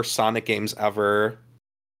the worst Sonic games ever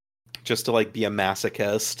just to like be a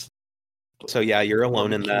masochist. So yeah, you're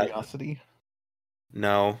alone in that. Curiosity.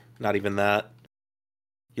 No, not even that.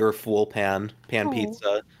 You're a fool, Pan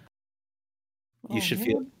Pizza. You should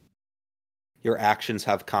feel your actions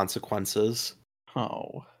have consequences.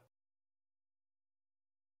 Oh.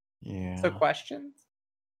 Yeah. So questions?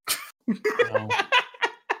 No.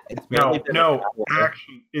 It's barely been an hour.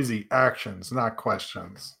 Action, Izzy, actions, not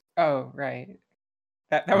questions. Oh, right.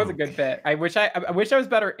 That was a good bit. I wish I was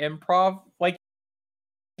better improv like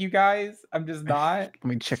you guys. I'm just not. Let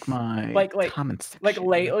me check my Like comments. like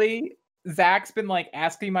lately, Zach's been like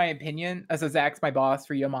asking my opinion. So Zach's my boss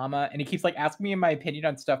for Yo Mama, and he keeps like asking me my opinion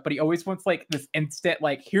on stuff, but he always wants like this instant,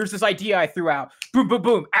 like, here's this idea I threw out. Boom, boom,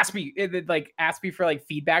 boom. Ask me for like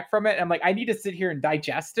feedback from it. And I'm like, I need to sit here and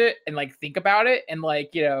digest it and like think about it and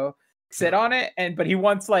like, sit on it. But he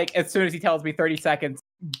wants like, as soon as he tells me 30 seconds,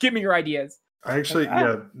 give me your ideas. I actually,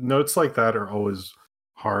 notes like that are always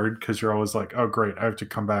hard because you're always like, oh great, I have to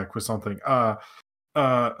come back with something.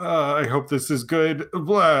 I hope this is good.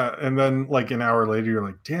 Blah. And then like an hour later, you're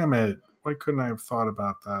like, damn it, why couldn't I have thought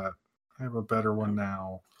about that? I have a better one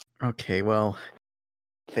now. Okay, well,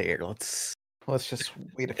 there. Let's just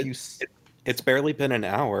wait a few. It's barely been an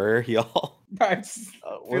hour, y'all. It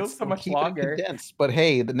feels so much longer. Condensed. But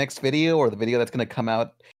hey, the next video, or the video that's going to come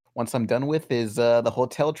out once I'm done with, is the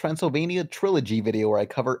Hotel Transylvania trilogy video, where I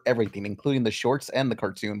cover everything, including the shorts and the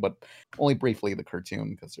cartoon, but only briefly the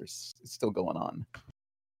cartoon because it's still going on.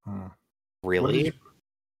 Really?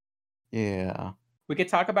 Yeah. We could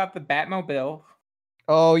talk about the Batmobile.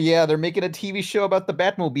 Oh yeah, they're making a TV show about the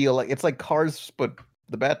Batmobile. Like, it's like Cars, but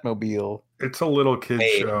the Batmobile. It's a little kid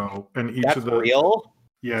Wait, show, and each That's of the real?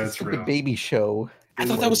 Yeah, It's a it's stupid real. baby show. I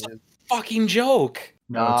thought that was a fucking joke.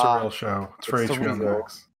 No, it's a Nah, real show. It's for it's HBO real.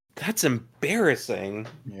 Max. That's embarrassing.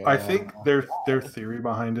 I think their theory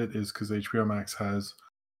behind it is because HBO Max has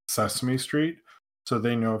Sesame Street, so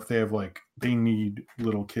they know if they have they need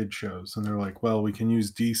little kid shows, and they're like, well, we can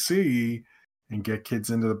use DC and get kids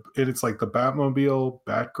into it. It's like the Batmobile,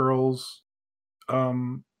 Batgirls,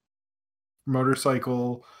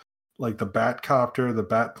 motorcycle, like the Batcopter, the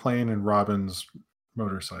Batplane, and Robin's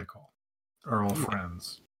motorcycle are all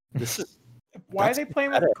friends. This is Why are they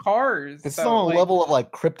playing with cars? This is though? on a Like, level of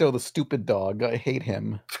like Crypto the Stupid Dog. I hate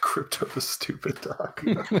him. Crypto the Stupid Dog.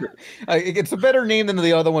 It's a better name than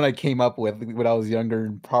the other one I came up with when I was younger,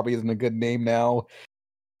 and probably isn't a good name now.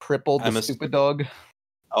 Crippled the Stupid Dog.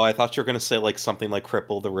 Oh, I thought you were gonna say like something like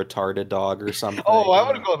Cripple the Retarded Dog or something. Oh, I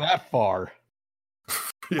wouldn't go that far.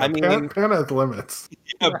 Yeah, I mean, Pan has limits.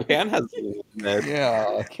 Yeah, Pan has limits.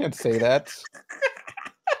 Yeah, I can't say that.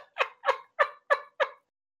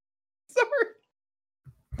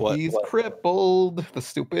 What? He's what? crippled, the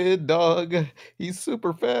stupid dog. He's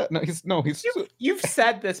super fat. He's You've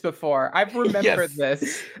said this before. I've remembered Yes.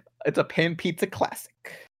 this. It's a Pan Pizza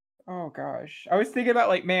classic. Oh gosh. I was thinking about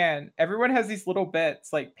like, man, everyone has these little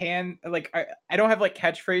bits. Like Pan, like I don't have like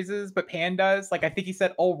catchphrases, but Pan does. Like I think he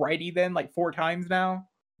said alrighty then like 4 times now.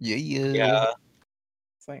 Yeah.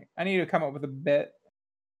 It's like I need to come up with a bit.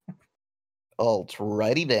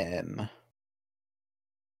 Alrighty then.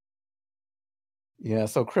 Yeah,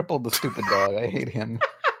 so crippled the stupid dog. I hate him.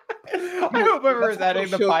 I hope whoever is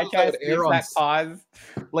editing the podcast makes that pause.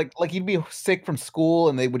 Like you'd be sick from school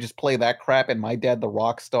and they would just play that crap and My Dad the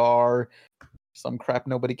Rock Star. Some crap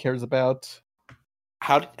nobody cares about.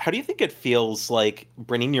 How do you think it feels like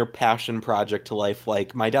bringing your passion project to life?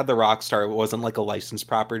 Like My Dad the Rockstar wasn't like a licensed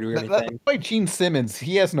property or That's anything. by Gene Simmons.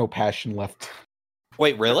 He has no passion left.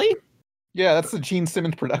 Wait, really? Yeah, that's the Gene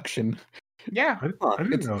Simmons production. Yeah. I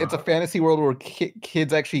didn't know It's a that. fantasy world where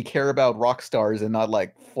kids actually care about rock stars and not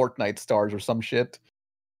like Fortnite stars or some shit.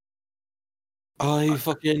 Oh, you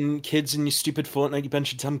fucking kids and you stupid Fortnite, you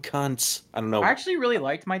bunch of dumb cunts. I don't know. I actually really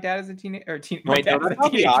liked My Dad as a teenager. My Wait, Dad no, as a that's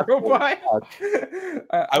not the teenage Osborne robot.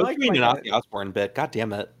 I was liked reading an My Dad. Ozzy Osbourne bit. God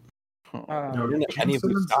damn it. No, Didn't Gene any of you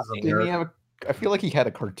Simmons stop is me? Didn't he American. have I feel like he had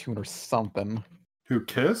a cartoon or something. Who,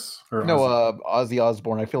 Kiss or No, Ozzy? Ozzy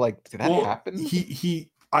Osbourne. I feel like did that Well, happen? He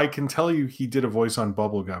I can tell you he did a voice on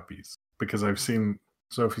Bubble Guppies because I've seen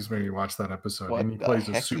Sophie's made me watch that episode, What and he the plays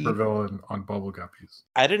a heck? supervillain on Bubble Guppies.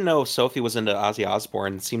 I didn't know Sophie was into Ozzy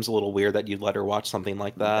Osbourne. It seems a little weird that you'd let her watch something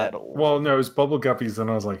like that. Well, no, it was Bubble Guppies, and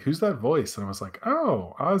I was like, "Who's that voice?" And I was like,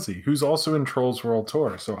 "Oh, Ozzy, who's also in Trolls World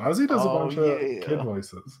Tour." So Ozzy does a Oh, bunch yeah. of kid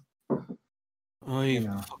voices. Oh, you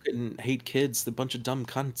Yeah. fucking hate kids, the bunch of dumb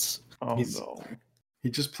cunts. Oh He's- no. He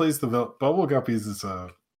just plays the Bubble Guppies is a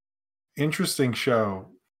interesting show.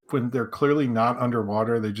 When they're clearly not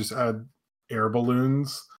underwater, they just add air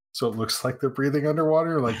balloons, so it looks like they're breathing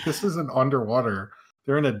underwater. Like this isn't underwater;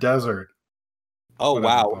 they're in a desert. Oh, Whatever,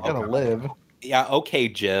 wow. Bubble Gotta Guppies. live. Yeah, okay,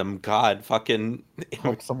 Jim. God, fucking.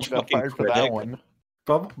 Hope someone got fucking fired for that critic. one.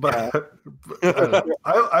 Bubble, but I, don't know.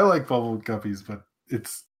 I like Bubble Guppies, but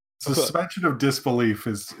it's suspension of disbelief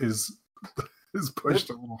is pushed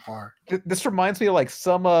a little far. This reminds me of like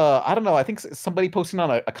some I don't know, I think somebody posting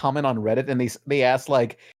on a comment on Reddit and they asked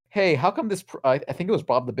like, hey, how come this I think it was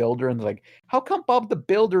Bob the Builder, and like, how come Bob the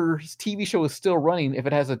Builder's TV show is still running if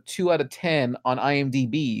it has a 2 out of 10 on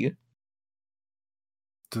IMDb?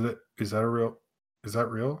 Is that real?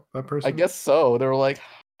 That person? I guess so. They were like,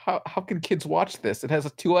 how can kids watch this? It has a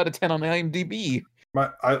 2 out of 10 on IMDb.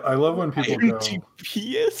 I love when people go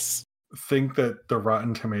Yes. think that the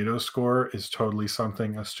Rotten Tomatoes score is totally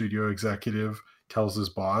something a studio executive tells his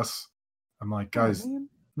boss. I'm like, guys,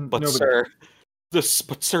 But nobody- sir,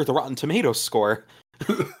 the Rotten Tomatoes score.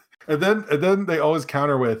 and then they always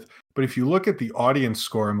counter with, but if you look at the audience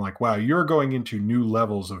score, I'm like, wow, you're going into new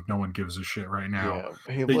levels of no one gives a shit right now.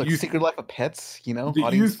 Yeah. Hey, that look, you- Secret Life of Pets, you know, That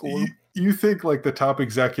audience score. you think like the top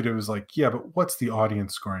executive is like, yeah, but what's the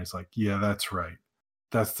audience score? And he's like, yeah, that's right.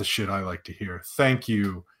 That's the shit I like to hear. Thank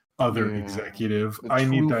you, other Yeah. executive. The I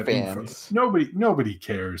need true that info. fans. Nobody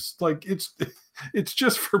cares. Like it's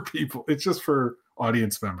just for people. It's just for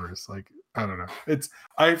audience members. Like I don't know.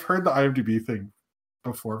 I've heard the IMDb thing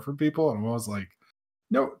before from people, and I was like,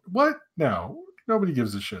 no, what? No, nobody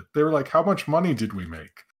gives a shit. They were like, how much money did we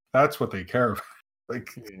make? That's what they care about. Like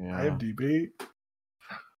IMDb.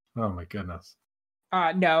 Oh my goodness.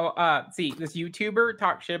 No, see, this YouTuber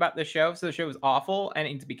talked shit about the show, so the show was awful and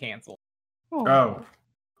it needs to be canceled. Oh,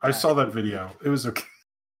 I saw that video. It was okay.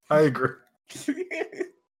 I agree.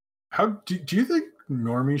 How do you think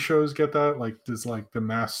normie shows get that? Like, does like The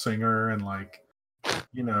Masked Singer and like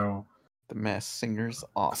you know, The Masked Singer's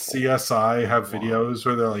awful. CSI have videos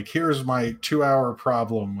where they're like, here's my 2-hour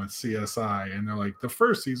problem with CSI. And they're like, the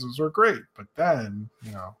first seasons were great, but then,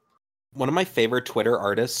 you know. One of my favorite Twitter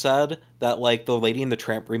artists said that like the Lady and the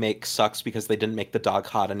Tramp remake sucks because they didn't make the dog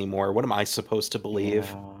hot anymore. What am I supposed to believe?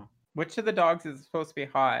 Yeah. Which of the dogs is supposed to be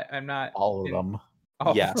hot? I'm not. All of them.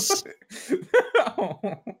 Oh. Yes.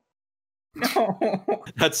 No.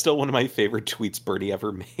 That's still one of my favorite tweets Bernie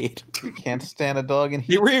ever made. You can't stand a dog in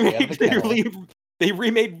They here. they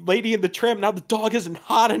remade Lady and the Tramp. Now the dog isn't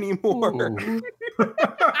hot anymore.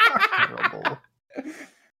 Terrible.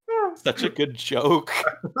 Such a good joke.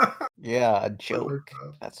 Yeah, a joke.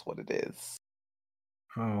 That's what it is.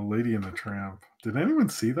 Oh, Lady and the Tramp. Did anyone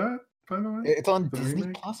see that, by the way? It's on The Disney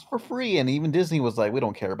remake? Plus for free, and even Disney was like, "We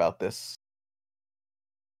don't care about this."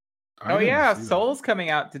 I Oh didn't yeah, see that. Soul's coming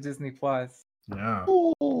out to Disney Plus. Yeah.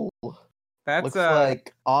 Ooh. That's Looks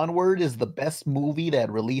like Onward is the best movie that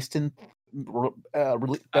released in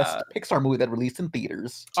best Pixar movie that released in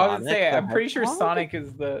theaters. I was gonna say, Sonic I'm the pretty sure Hedgehog? Sonic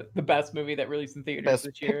is the best movie that released in theaters Best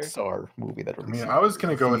this year. Pixar movie that I released. mean, I was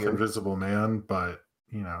going to go with year. Invisible Man, but,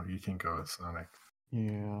 you know, you can go with Sonic.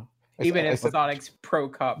 Yeah. Even I if thought- Sonic's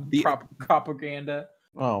propaganda.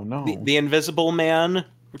 Oh no. The Invisible Man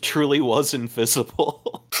truly was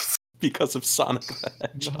invisible because of Sonic the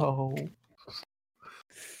Hedgehog. No.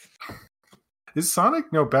 Is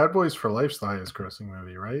Sonic? No, Bad Boys for Life's the highest grossing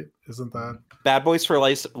movie, right? Isn't that? Bad Boys for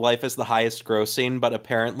Life is the highest grossing, but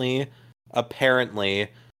apparently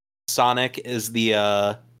Sonic is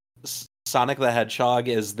the Sonic the Hedgehog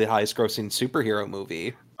is the highest grossing superhero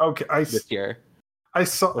movie Okay, this year. I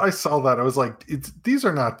saw that. I was like, these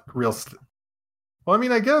are not real. Well, I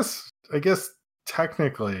mean, I guess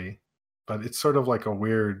technically, but it's sort of like a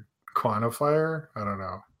weird quantifier. I don't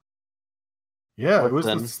know. Yeah, it was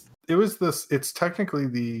Then- this. It was this. It's technically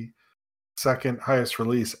the second highest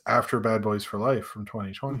release after Bad Boys for Life from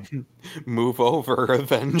 2020. Move over,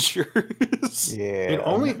 Avengers. Yeah.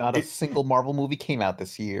 only- not a it- single Marvel movie came out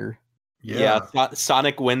this year. Yeah,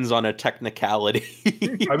 Sonic wins on a technicality.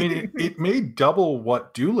 I mean, it made double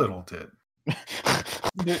what Doolittle did.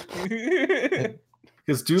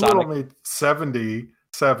 Because Doolittle Sonic- made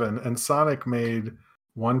 77 and Sonic made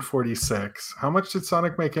 146. How much did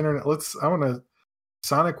Sonic make internet?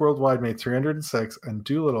 Sonic Worldwide made 306 and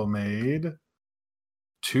Doolittle made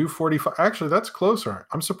 245. Actually, that's closer.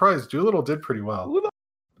 I'm surprised. Doolittle did pretty well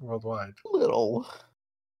worldwide. Little.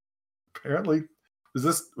 Apparently, was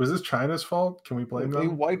this China's fault? Can we blame They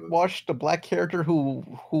them? whitewashed a black character who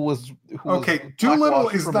was Okay, Doolittle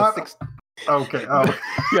blackwashed is from a not. six- Okay. Oh.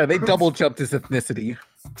 Yeah, they double jumped his ethnicity.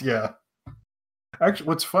 Yeah. Actually,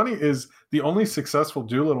 what's funny is the only successful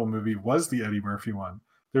Doolittle movie was the Eddie Murphy one.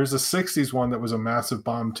 There's a 60s one that was a massive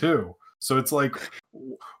bomb too. So it's like,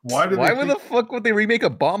 why the fuck would they remake a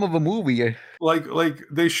bomb of a movie? like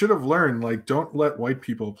they should have learned, like, don't let white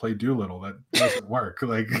people play Doolittle. That doesn't work.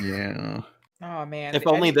 Like, Yeah. Oh man. If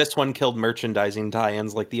the only Eddie- this one killed merchandising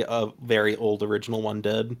tie-ins like the very old original one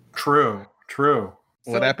did. true.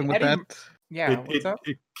 So, What happened with Eddie- that? Yeah, what's up?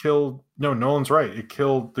 It killed. No, Nolan's right. It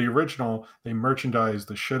killed the original. They merchandised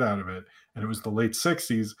the shit out of it, and it was the late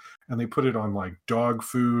 60s, and they put it on like dog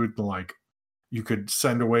food, like you could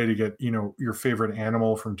send away to get, you know, your favorite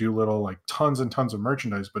animal from Doolittle, like tons and tons of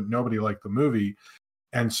merchandise, but nobody liked the movie.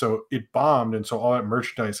 And so it bombed, and so all that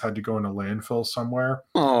merchandise had to go in a landfill somewhere.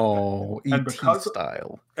 Oh, And ET because-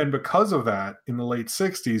 style. And because of that, in the late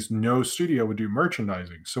 60s, no studio would do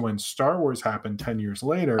merchandising. So when Star Wars happened 10 years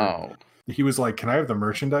later, Oh, he was like, can I have the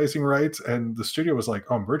merchandising rights? And the studio was like,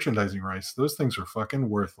 oh, merchandising rights, those things are fucking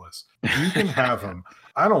worthless. You can have them.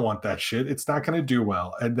 I don't want that shit. It's not going to do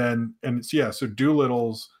well. And then, and it's, yeah, so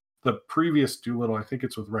Doolittle's, the previous Doolittle, I think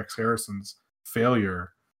it's with Rex Harrison's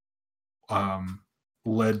failure,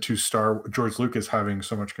 led to George Lucas having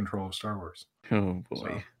so much control of Star Wars. oh boy.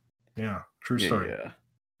 So, yeah, true Yeah, story. yeah.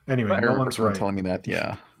 Anyway, I remember Nolan's someone right. telling me that.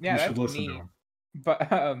 Yeah. Yeah, You that's should listen neat. to him.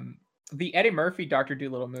 But the Eddie Murphy Doctor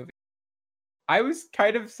Dolittle movie, I was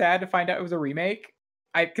kind of sad to find out it was a remake.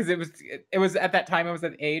 Because it was at that time I was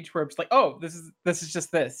at the age where it was like, oh, this is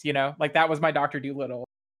just this, you know, like that was my Doctor Dolittle.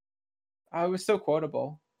 Oh, it was so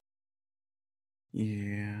quotable.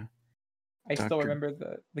 Yeah. I still Dr. remember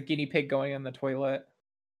the guinea pig going in the toilet.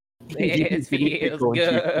 Guinea It pig feels going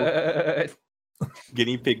to- good.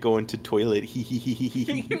 Guinea pig going to toilet.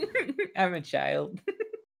 I'm a child.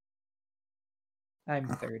 I'm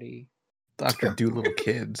 30. Dr. Doolittle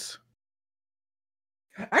kids.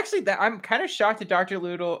 Actually, I'm kind of shocked that Dr.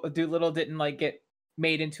 Dolittle didn't like get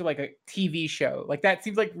made into like a TV show. Like that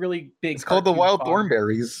seems like really big. It's called The cartoon Wild fodder.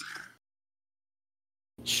 Thornberries.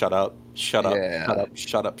 Shut up. Shut up. Yeah. Shut up.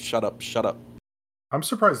 Shut up. Shut up. Shut up. I'm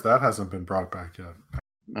surprised that hasn't been brought back yet.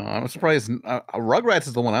 No, I'm surprised. Rugrats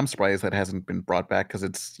is the one I'm surprised that hasn't been brought back because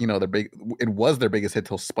it's their big. It was their biggest hit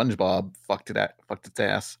till SpongeBob fucked its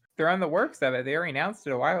ass. They're on the works of it. They already announced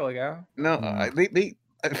it a while ago. No, they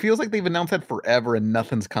it feels like they've announced that forever and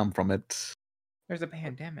nothing's come from it. There's a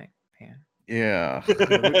pandemic, man. Yeah.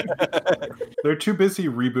 They're too busy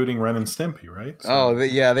rebooting Ren and Stimpy, right? So-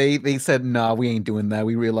 they said nah, we ain't doing that.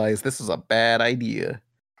 We realized this is a bad idea.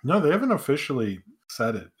 No, they haven't officially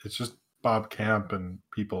said it. It's just Bob Camp and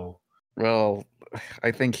people. Well,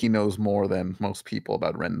 I think he knows more than most people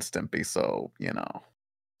about Ren and Stimpy, so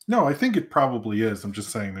No, I think it probably is. I'm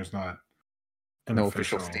just saying there's not an No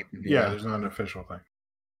official official statement, Yeah, yeah. there's not an official thing.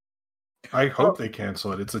 I hope they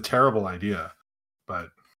cancel it. It's a terrible idea,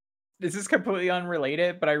 but This is completely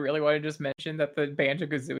unrelated, but I really want to just mention that the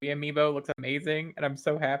Banjo-Kazooie amiibo looks amazing, and I'm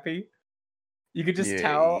so happy. You could just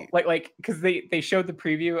tell, like, because they showed the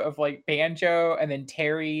preview of like Banjo and then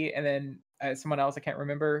Terry and then someone else I can't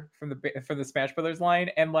remember from the Smash Brothers line,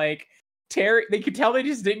 and like Terry, they could tell they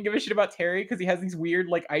just didn't give a shit about Terry because he has these weird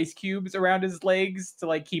like ice cubes around his legs to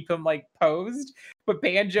like keep him like posed. But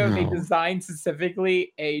Banjo, they designed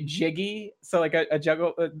specifically a jiggy, so like a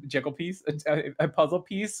juggle piece, a puzzle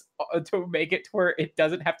piece to make it to where it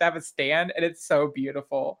doesn't have to have a stand, and it's so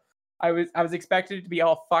beautiful. I was expecting it to be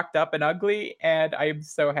all fucked up and ugly, and I am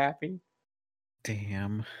so happy.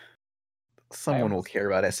 Damn. Someone will care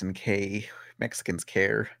about SNK. Mexicans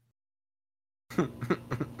care.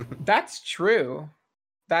 That's true.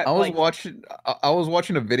 That I was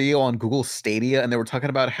watching a video on Google Stadia, and they were talking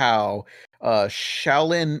about how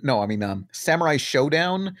Samurai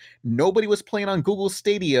Showdown, nobody was playing on Google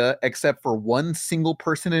Stadia except for one single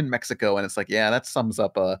person in Mexico, and it's like, yeah, that sums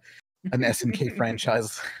up an SNK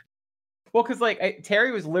franchise. Well, because like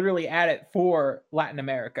Terry was literally at it for Latin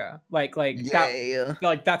America,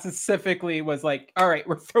 that specifically was like, all right,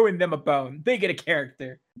 we're throwing them a bone. They get a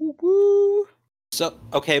character. Woo-woo. So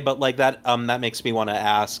okay, but like that makes me want to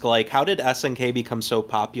ask, like, how did SNK become so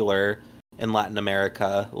popular in Latin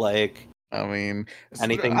America? Like, I mean,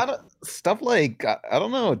 anything stuff like I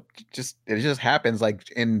don't know, it just happens. Like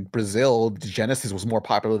in Brazil, Genesis was more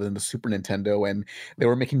popular than the Super Nintendo, and they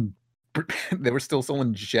were still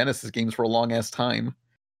selling Genesis games for a long ass time.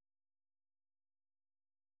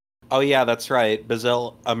 Oh yeah, that's right.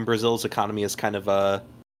 Brazil's economy is kind of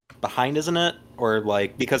behind, isn't it? Or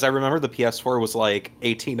like, because I remember the PS4 was like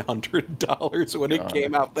 $1,800 when it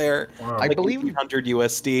came out there. Wow. Like, I believe 1,800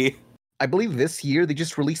 USD. I believe this year they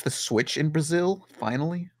just released the Switch in Brazil.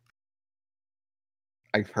 Finally,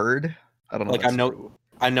 I've heard. I don't know. Like,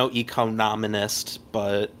 I'm no economist,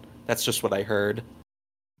 but that's just what I heard.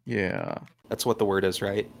 Yeah, that's what the word is,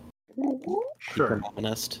 right? Sure.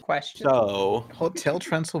 Economist. Question. So, Hotel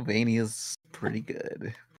Transylvania is pretty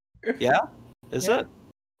good. Yeah, is it?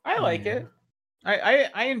 I like it.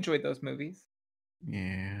 I enjoyed those movies.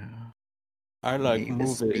 Yeah, I like Maybe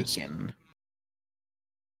movies. speaking.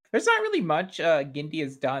 There's not really much Gindy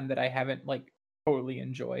has done that I haven't like totally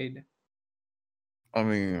enjoyed. I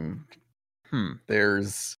mean,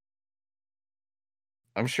 there's.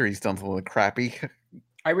 I'm sure he's done something crappy.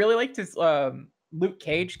 I really liked his Luke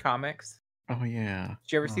Cage comics. Oh yeah.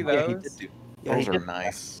 Did you ever see Yeah, he those? did Those are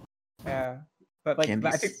nice. Yeah, but like I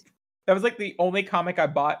Candy's- think that was like the only comic I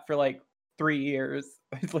bought for like 3 years.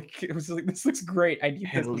 It's like it was like, this looks great. I need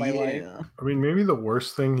this in my life. I mean, maybe the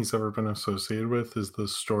worst thing he's ever been associated with is the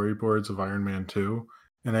storyboards of Iron Man 2.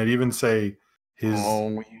 And I'd even say his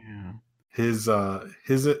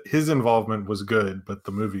his involvement was good, but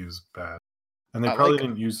the movie was bad. And they probably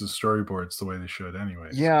didn't use the storyboards the way they should anyway.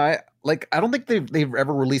 Yeah, I don't think they've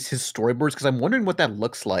ever released his storyboards because I'm wondering what that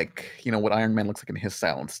looks like. You know, what Iron Man looks like in his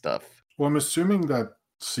style and stuff. Well, I'm assuming that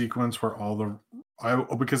sequence where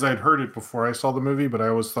because I'd heard it before I saw the movie, but I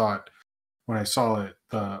always thought when I saw it,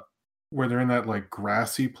 where they're in that like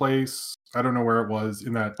grassy place. I don't know where it was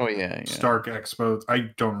in that Stark Expo.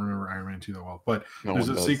 I don't remember Iron Man 2 that well, but there's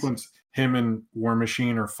a sequence him and War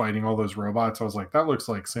Machine are fighting all those robots. I was like, that looks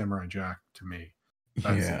like Samurai Jack to me.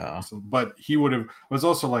 So, but he would have was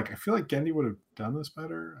also like, I feel like Gendy would have done this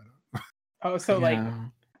better. Oh, so like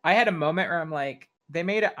I had a moment where I'm like, they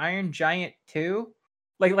made an Iron Giant 2?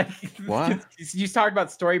 Like what? You talked about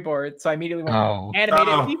storyboard, so I immediately went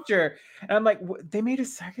animated feature, and I'm like, they made a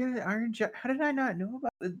second Iron Giant. How did I not know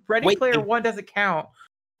about it? Ready Player One doesn't count.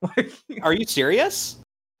 Are you serious?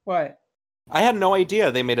 What? I had no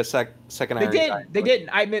idea they made a second Iron Giant. They didn't.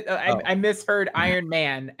 I misheard Iron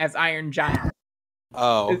Man as Iron Giant.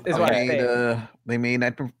 Oh, is what I think. They made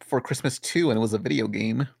Night Before Christmas 2, and it was a video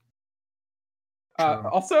game.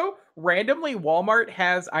 Also, randomly, Walmart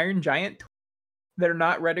has Iron Giant. that are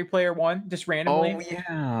not Ready Player One, just randomly.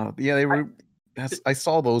 Oh yeah, they were. I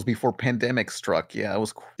saw those before pandemic struck. Yeah, it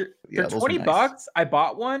was. Yeah, For those were $20, nice. I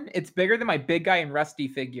bought one. It's bigger than my Big Guy and Rusty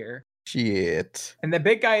figure, Shit. and the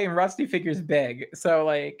Big Guy and Rusty figure is big. So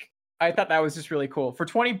like, I thought that was just really cool. For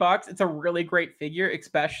 $20, it's a really great figure,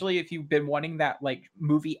 especially if you've been wanting that like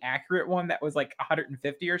movie accurate one that was like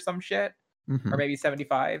 150 or some shit, Mhm. or maybe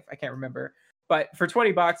 75. I can't remember. But for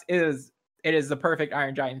 $20, it is the perfect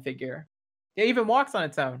Iron Giant figure. It even walks on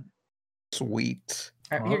its own. Sweet.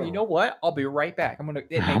 Here, you know what? I'll be right back. I'm gonna.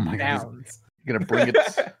 It Oh makes my God. sounds. You're gonna bring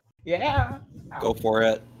it. Yeah. Go for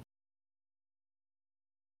it.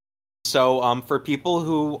 So, for people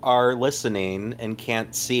who are listening and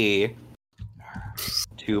can't see,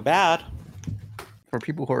 too bad. For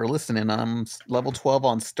people who are listening, I'm level 12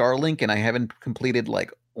 on Starlink, and I haven't completed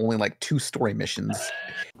only 2 story missions.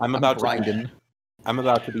 I'm about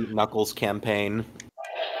to beat Knuckles' campaign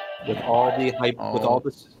with all the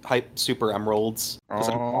hype super emeralds. 'Cause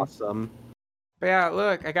I'm Oh. awesome. But yeah,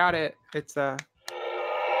 look, I got it. It's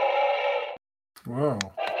Whoa.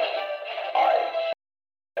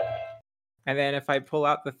 and then if I pull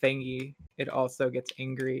out the thingy, it also gets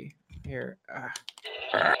angry. Here.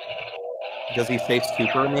 Does he say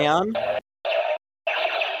Superman?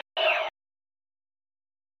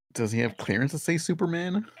 Does he have clearance to say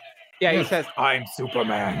Superman? Yeah, he says, "I'm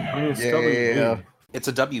Superman." I mean, it's Yeah. WB. It's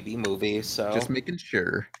a WB movie, so Just making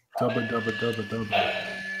sure. Dubba.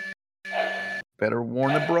 Better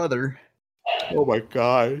warn a brother. Oh my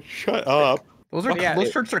god, shut up. Those are Yeah,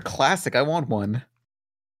 those shirts are classic. I want one.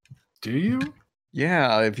 Do you?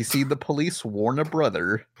 Yeah, if you see the police, warn a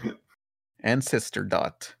brother and sister.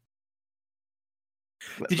 Dot.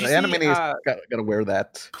 Did you The see, Animaniacs gotta wear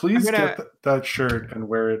that. Please I'm gonna- get that shirt and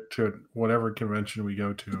wear it to whatever convention we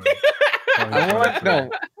go to. I want no.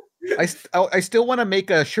 I still want to make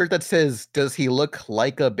a shirt that says, "Does he look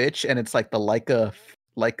like a bitch?" And it's like the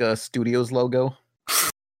Leica Studios logo.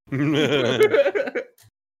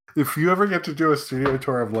 If you ever get to do a studio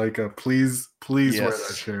tour of Leica, please wear that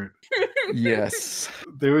Yes. shirt. Yes.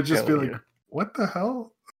 They would just Hell be like, yeah. "What the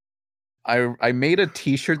hell?" I made a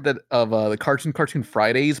T-shirt that of the Cartoon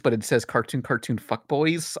Fridays, but it says Cartoon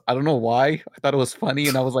Fuckboys. I don't know why. I thought it was funny,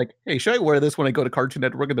 and I was like, "Hey, should I wear this when I go to Cartoon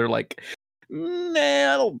Network?" And they're like, "Nah,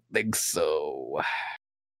 I don't think so."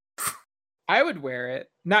 I would wear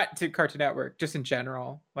it, not to Cartoon Network, just in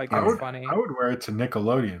general. Like, I it's would, funny. I would wear it to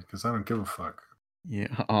Nickelodeon because I don't give a fuck.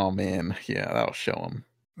 Yeah. Oh man. Yeah, that'll show them.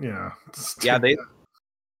 Yeah. Yeah,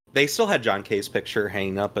 they still had John K's picture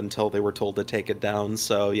hanging up until they were told to take it down.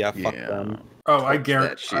 So yeah, fuck them. Oh, I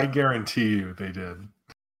that shit. guarantee you they did.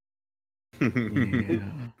 Yeah.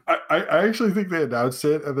 I actually think they announced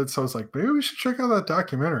it, and then someone's like, maybe we should check out that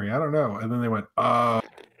documentary. I don't know. And then they went, oh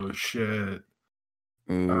shit.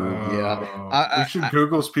 Ooh, yeah. We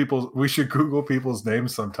should Google people's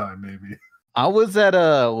names sometime, maybe. I was at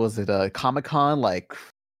was it a Comic-Con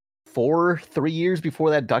 3 years before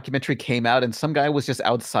that documentary came out, and some guy was just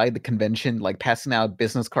outside the convention passing out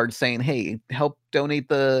business cards saying, "Hey, help donate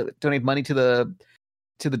money to the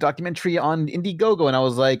documentary on Indiegogo." And I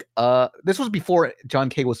was like, this was before John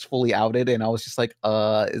K was fully outed, and I was just like,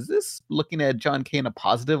 is this looking at John K in a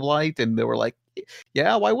positive light? And they were like,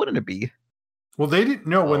 yeah, why wouldn't it be? Well, they didn't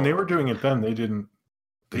know when they were doing it then, they didn't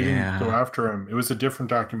go Yeah. after him. It was a different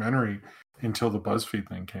documentary until the BuzzFeed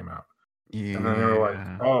thing came out. Yeah. And then they were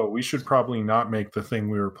like, oh, we should probably not make the thing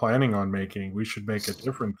we were planning on making. We should make a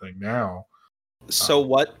different thing now. So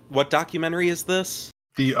what documentary is this?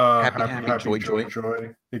 The Happy,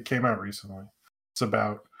 Joy. It came out recently.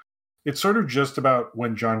 It's sort of just about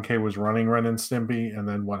when John K was running Ren and Stimpy and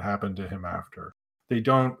then what happened to him after. They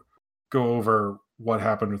don't go over what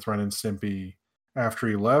happened with Ren and Stimpy after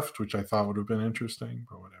he left, which I thought would have been interesting,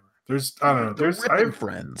 but whatever. I don't know. Rippin'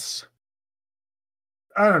 Friends.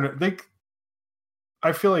 I don't know.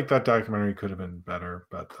 I feel like that documentary could have been better,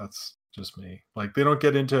 but that's just me. They don't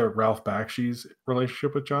get into Ralph Bakshi's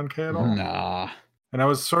relationship with John K at all. Nah. And I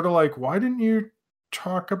was sort of like, why didn't you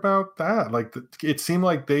talk about that? It seemed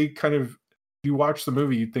like they kind of, you watch the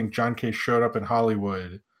movie, you'd think John K showed up in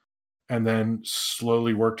Hollywood and then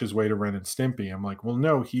slowly worked his way to Ren and Stimpy. I'm like, well,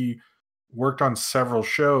 no, he worked on several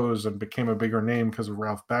shows and became a bigger name because of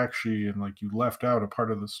Ralph Bakshi, and you left out a part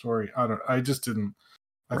of the story. I just didn't.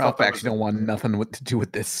 Ralph Bakshi don't want nothing to do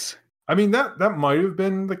with this. I mean, that might have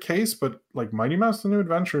been the case, but Mighty Mouse: The New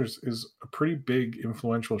Adventures is a pretty big,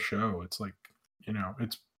 influential show. It's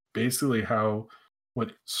it's basically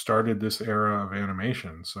what started this era of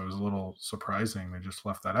animation. So it was a little surprising they just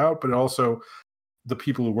left that out. But also, the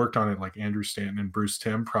people who worked on it, like Andrew Stanton and Bruce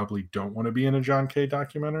Timm, probably don't want to be in a John Kay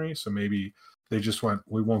documentary. So maybe they just went,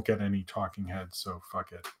 we won't get any talking heads, so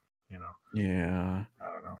fuck it. You know? Yeah.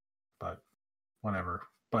 I don't know, but whatever.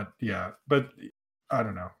 But yeah, but I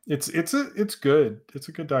don't know. It's good. It's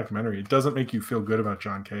a good documentary. It doesn't make you feel good about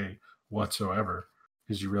John Kay whatsoever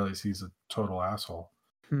because you realize he's a total asshole.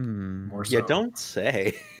 More so. Yeah, don't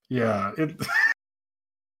say. Yeah,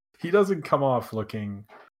 he doesn't come off looking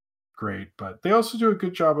great, but they also do a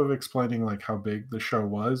good job of explaining like how big the show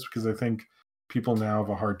was, because I think people now have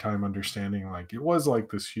a hard time understanding like it was like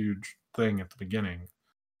this huge thing at the beginning.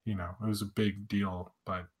 You know, it was a big deal,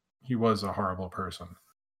 but he was a horrible person.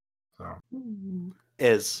 So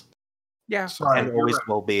Is. Yeah. sorry, And you're always right.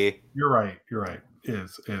 will be. You're right.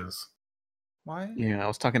 Is Why? Yeah, I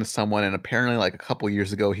was talking to someone, and apparently, like a couple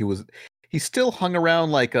years ago, he still hung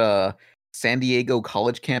around like San Diego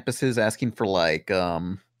college campuses asking for like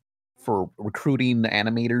for recruiting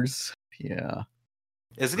animators. Yeah,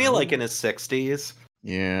 Isn't he like in his 60s?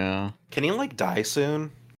 yeah, Can he like die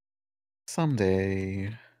soon?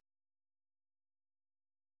 someday.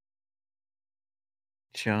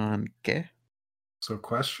 John Kay. so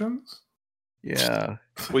questions. Yeah.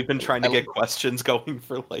 We've been trying to I- get questions going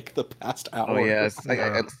for like the past hour. Oh yeah.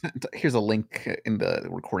 Yeah. Here's a link in the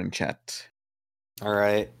recording chat. All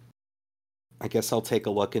right. I guess I'll take a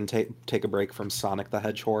look and take a break from Sonic the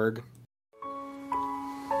Hedgehog.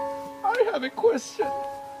 I have a question.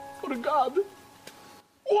 For God.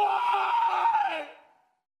 Why?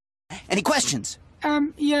 Any questions?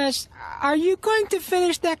 Yes. Are you going to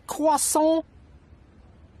finish that croissant?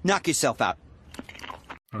 Knock yourself out.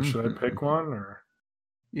 Oh, should I pick one or?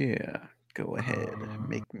 Yeah. Go ahead and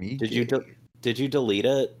make me. Did you did you delete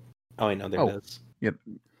it? Oh, I know there it is. Yep.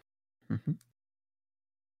 Mhm.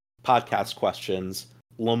 Podcast questions.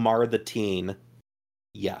 Lamar the Teen.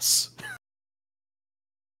 Yes.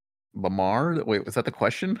 Lamar? Wait, was that the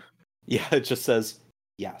question? Yeah, it just says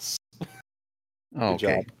yes. Oh, Good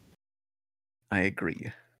okay. job. I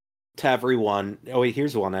agree. To everyone. Oh wait,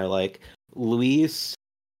 here's one I like. Luis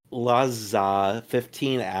Laza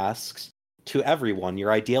 15 asks, to everyone,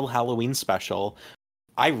 your ideal Halloween special.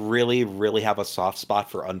 I really, really have a soft spot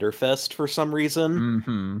for Underfist for some reason.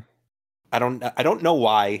 Mm-hmm. I don't know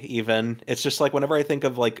why even. It's just like whenever I think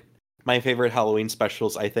of like my favorite Halloween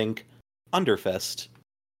specials, I think Underfist.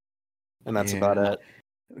 And that's about it.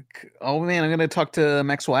 Oh man, I'm gonna talk to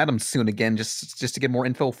Maxwell Adams soon again, just to get more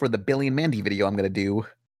info for the Billy and Mandy video I'm gonna do.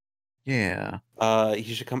 Yeah.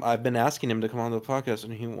 He should come. I've been asking him to come on the podcast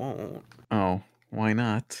and he won't. Oh, why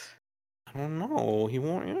not? I don't know. He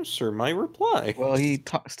won't answer my reply. Well, he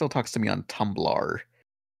still talks to me on Tumblr.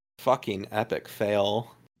 Fucking epic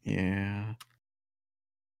fail. Yeah.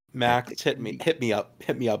 Max, hit me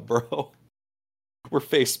up, bro. We're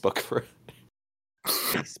Facebook friends.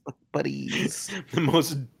 Facebook buddies. The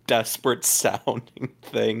most desperate sounding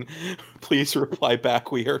thing. Please reply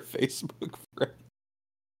back. We are Facebook friends.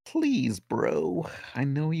 Please, bro. I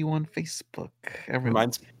know you on Facebook.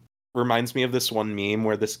 Everyone. Reminds me of this one meme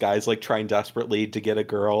where this guy's like trying desperately to get a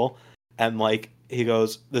girl, and like he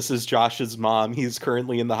goes, "This is Josh's mom. He's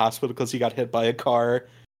currently in the hospital because he got hit by a car."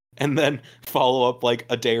 And then follow up like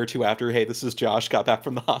a day or two after, "Hey, this is Josh. Got back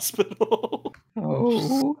from the hospital."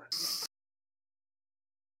 Oh.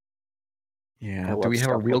 Yeah. Do we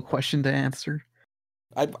have a real question to answer?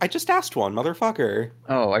 I just asked one, motherfucker.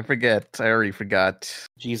 Oh, I forget. I already forgot.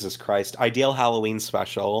 Jesus Christ. Ideal Halloween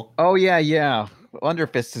special. Oh, yeah.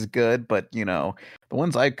 Underfist is good, but, you know, the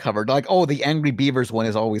ones I covered, like, oh, the Angry Beavers one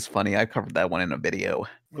is always funny. I covered that one in a video.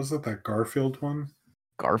 Was it that Garfield one?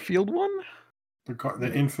 Garfield one?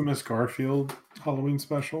 The infamous Garfield Halloween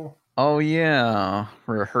special? Oh, yeah.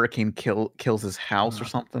 Where a hurricane kills his house or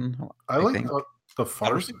something. I like think. the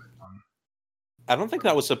farce. I don't think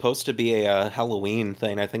that was supposed to be a Halloween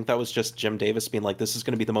thing. I think that was just Jim Davis being like, this is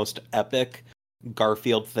going to be the most epic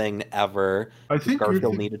Garfield thing ever. I think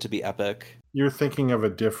Garfield needed to be epic. You're thinking of a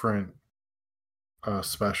different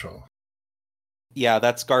special. Yeah,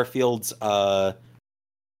 that's Garfield's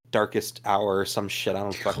Darkest Hour or some shit. I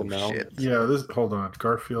don't fucking know. Shit. Yeah, hold on.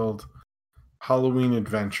 Garfield Halloween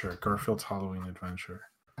Adventure. Garfield's Halloween Adventure.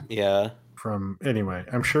 Yeah. Anyway,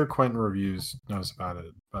 I'm sure Quentin Reviews knows about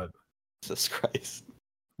it, but Jesus Christ.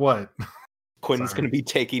 What? Quentin's going to be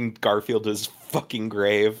taking Garfield to his fucking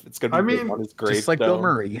grave. It's going to be on his grave. Just like Bill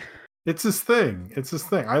Murray. It's his thing.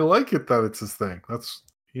 I like it that it's his thing. That's,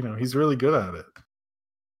 he's really good at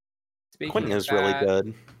it. Quentin is really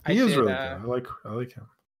good. He is really good. I like him.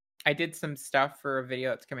 I did some stuff for a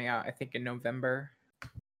video that's coming out, I think, in November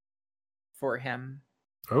for him.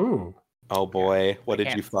 Oh. Oh boy. What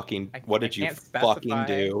did you fucking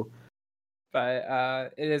do?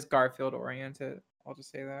 but it is Garfield oriented. I'll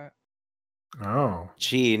just say that. Oh,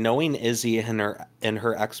 Gee, knowing Izzy and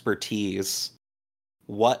her expertise,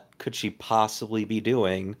 what could she possibly be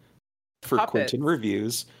doing for Puppets. Quentin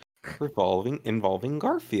reviews involving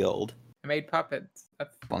Garfield? I made puppets.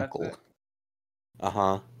 That's Funkle. it.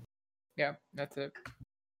 Uh-huh. Yeah, that's it.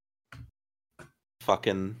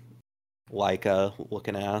 Fucking Leica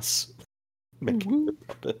looking ass. Making the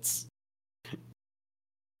puppets.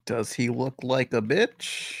 Does he look like a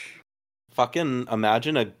bitch? Fucking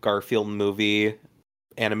imagine a Garfield movie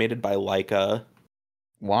animated by Leica.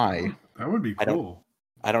 Why? that would be cool.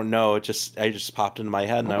 I don't know. I just popped into my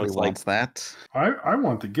head and I Nobody was like, wants that. I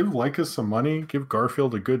want to give Leica some money, give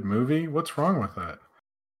Garfield a good movie. What's wrong with that?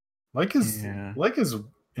 Leica's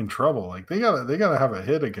in trouble. Like they gotta have a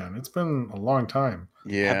hit again. It's been a long time.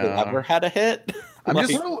 have they Yeah. ever had a hit? I'm Like,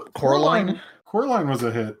 just Coraline. Coraline was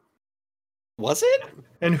a hit. was it?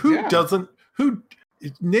 And who Yeah. doesn't? Who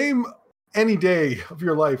name any day of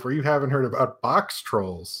your life where you haven't heard about box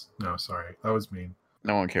trolls? No, sorry, that was mean.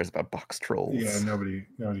 No one cares about box trolls. Yeah, nobody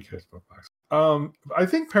cares about box. I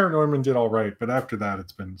think Paranorman did all right, but after that,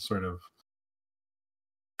 it's been sort of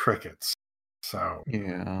crickets. So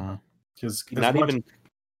Yeah. because Not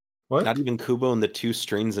what? even Kubo and the Two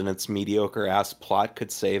Strings and its mediocre ass plot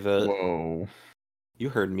could save it. Whoa. You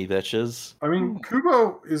heard me, bitches. I mean,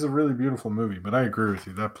 Kubo is a really beautiful movie, but I agree with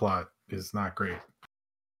you. That plot is not great.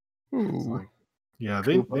 It's Ooh. like, yeah,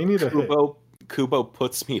 they need a hit. Kubo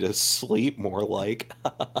puts me to sleep more like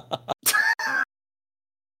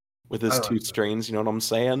with his I like two that. strings, you know what I'm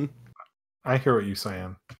saying? I hear what you're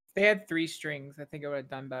saying. If they had 3 strings, I think it would have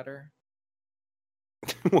done better.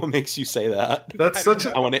 What makes you say that? That's such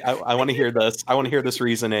a I want to hear this. I want to hear this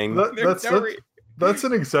reasoning. That's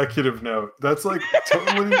an executive note. That's like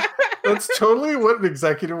totally that's totally what an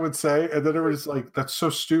executive would say. And then it was like, that's so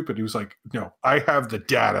stupid. He was like, no, I have the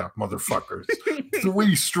data, motherfuckers.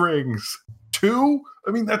 3 strings. 2?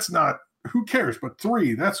 I mean, that's not who cares, but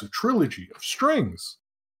 3, that's a trilogy of strings.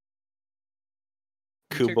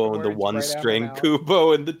 Kubo and the 1 string,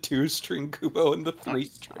 Kubo and the 2 string, Kubo and the 3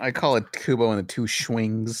 string. I call it Kubo and the 2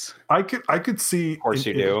 swings. I could see Of course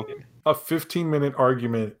you do. a 15-minute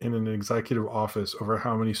argument in an executive office over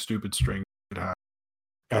how many stupid strings it had.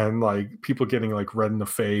 And like people getting like red in the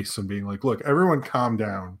face and being like, look, everyone calm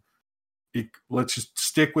down. Let's just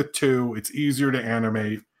stick with 2. It's easier to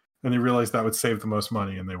animate. And they realized that would save the most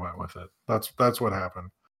money and they went with it. That's what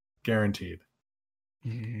happened. Guaranteed.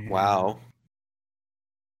 Wow.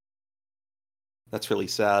 That's really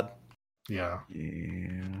sad. Yeah.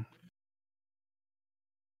 Yeah.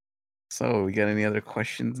 So, we got any other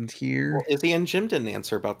questions in here? Well, Izzy and Jim didn't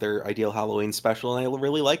answer about their ideal Halloween special, and I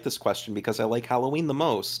really like this question because I like Halloween the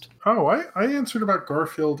most. Oh, I answered about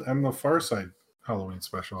Garfield and the Far Side Halloween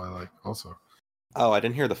special I like also. Oh, I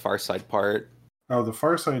didn't hear the Far Side part. Oh, the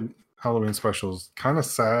Far Side Halloween special is kind of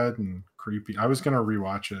sad and creepy. I was going to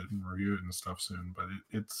rewatch it and review it and stuff soon, but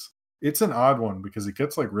it's an odd one because it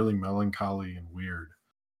gets like really melancholy and weird.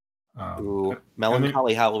 Ooh,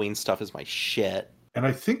 melancholy Halloween stuff is my shit. And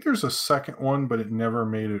I think there's a second one, but it never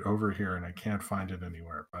made it over here, and I can't find it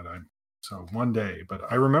anywhere. So one day. But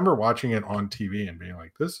I remember watching it on TV and being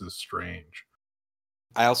like, "This is strange."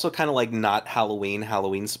 I also kind of like not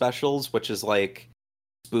Halloween specials, which is like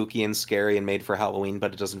spooky and scary and made for Halloween,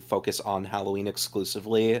 but it doesn't focus on Halloween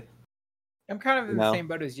exclusively. I'm kind of in the same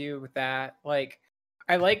boat as you with that. Like,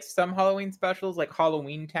 I like some Halloween specials, like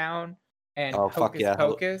Halloween Town and Hocus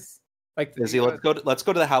Pocus. Like, Izzy, let's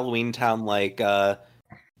go to the Halloween Town like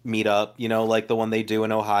meetup. You know, like the one they do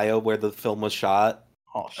in Ohio where the film was shot.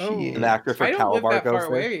 Oh shit! An actor for I don't Calabar live that goes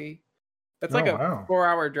far there. away. That's like a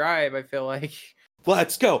 4-hour drive. I feel like.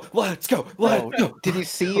 Let's go! Let's go! Let's go! Did you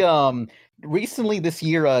see? Recently this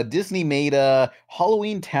year, Disney made a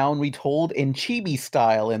Halloween Town retold in Chibi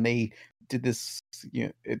style, and they did this.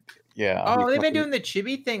 Yeah. Oh, they've been doing the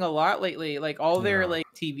chibi thing a lot lately. Like all their like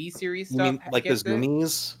TV series You stuff. mean like the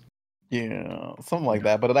Goonies? Yeah, something like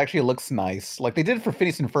that. But it actually looks nice. Like they did it for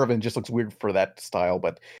Phineas and Ferb, and it just looks weird for that style,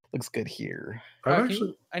 but looks good here. I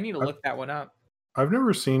need to look that one up. I've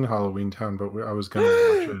never seen Halloween Town, but I was gonna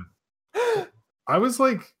watch it. I was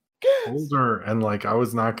like older, and like I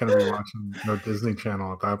was not gonna be watching no Disney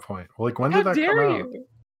Channel at that point. Like when did that come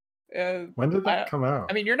out? When did that come out?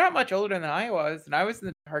 I mean, you're not much older than I was, and I was in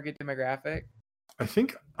the target demographic. I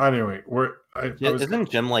think anyway. Isn't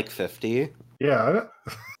Jim like 50? Yeah.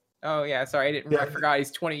 Oh yeah, sorry, I forgot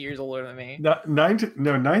he's 20 years older than me.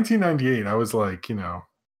 1998. I was like,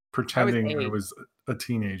 pretending I 8. was a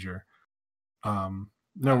teenager. No,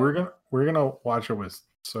 we're gonna watch it with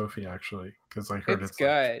Sophie actually because I heard it's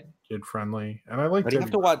good, kid friendly, and I like. Why do you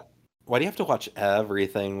have to watch? Why do you have to watch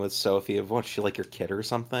everything with Sophie? What, she like your kid or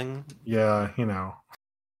something? Yeah, you know.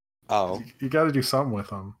 Oh, You got to do something with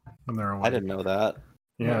them when they're awake. I didn't know that.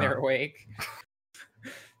 Yeah. When they're awake.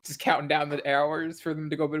 Just counting down the hours for them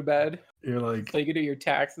to go to bed. You're like, so you can do your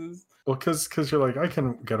taxes. Well, because you're like, I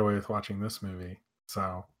can get away with watching this movie.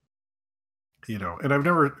 So, you know, and I've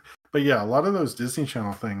never, but yeah, a lot of those Disney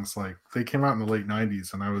Channel things, like they came out in the late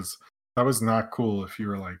 90s, and that was not cool if you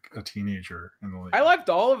were like a teenager in the late. I liked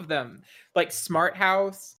all of them. Like Smart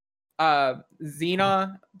House,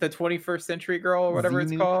 Xena, the 21st Century Girl, or whatever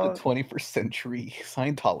it's Xenu, called. The 21st Century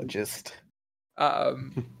Scientologist.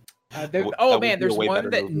 There's one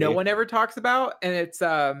that no one ever talks about, and it's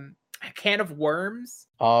A Can of Worms.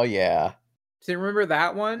 Oh yeah. Do you remember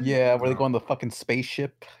that one? Yeah, where they go on the fucking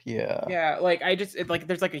spaceship. Yeah. Yeah, like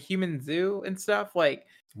there's like a human zoo and stuff. Like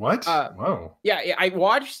what? Whoa. Yeah, I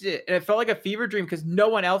watched it and it felt like a fever dream because no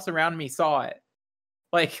one else around me saw it.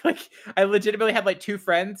 Like I legitimately had like two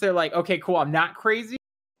friends. They're like, okay, cool, I'm not crazy,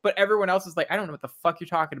 but everyone else is like, I don't know what the fuck you're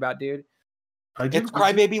talking about, dude. It's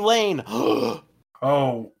Crybaby Lane.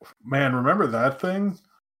 Oh man, remember that thing?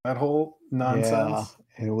 That whole nonsense.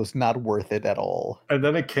 Yeah, it was not worth it at all. And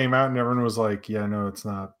then it came out, and everyone was like, "Yeah, no, it's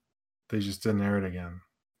not. They just didn't air it again.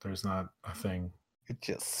 There's not a thing." It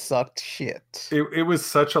just sucked shit. It was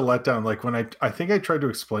such a letdown. Like when I think I tried to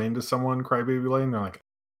explain to someone Crybaby Lane, they're like,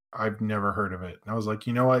 "I've never heard of it." And I was like,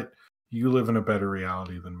 "You know what? You live in a better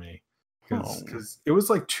reality than me." Because it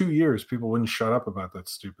was like 2 years people wouldn't shut up about that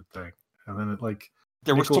stupid thing, and then it like.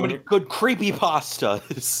 There were so many good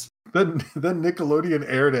creepypastas. Then Nickelodeon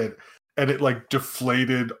aired it, and it like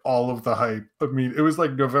deflated all of the hype. I mean, it was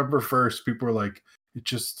like November 1st. People were like,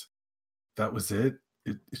 that was it.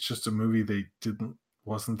 It's just a movie they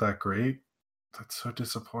wasn't that great. That's so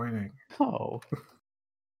disappointing. Oh.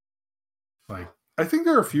 Like, I think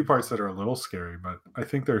there are a few parts that are a little scary, but I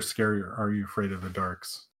think they're scarier. Are You Afraid of the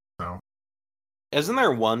Darks? So. Isn't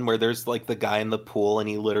there one where there's like the guy in the pool and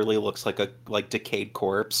he literally looks like a decayed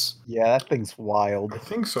corpse? Yeah, that thing's wild. I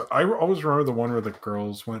think so. I always remember the one where the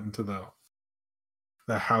girls went into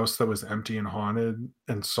the house that was empty and haunted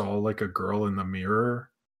and saw like a girl in the mirror.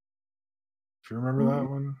 Do you remember that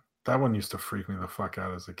one? That one used to freak me the fuck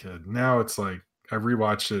out as a kid. Now it's like I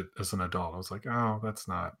rewatched it as an adult. I was like, oh, it's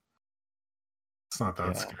not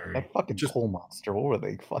that scary. That fucking coal monster. What were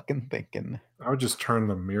they fucking thinking? I would just turn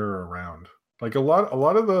the mirror around. Like a lot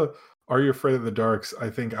of the Are You Afraid of the Darks,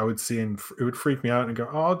 I think I would see and it would freak me out and go,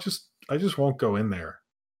 oh, I just won't go in there.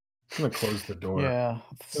 I'm gonna close the door. Yeah,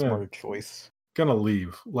 that's a smart choice. Gonna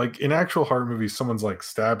leave. Like in actual horror movies, someone's like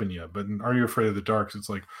stabbing you, but in Are You Afraid of the Darks, it's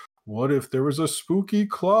like, what if there was a spooky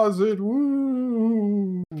closet?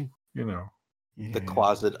 Woo! You know, the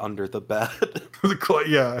closet under the bed.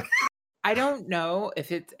 Yeah. I don't know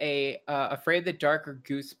if it's Afraid of the Dark or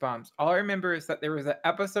Goosebumps. All I remember is that there was an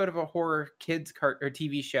episode of a horror kids or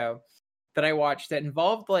TV show that I watched that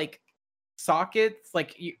involved like sockets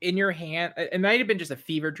like in your hand. It might have been just a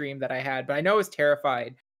fever dream that I had, but I know I was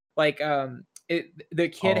terrified. Like the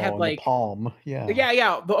kid had like the palm. Yeah.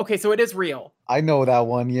 Okay, so it is real. I know that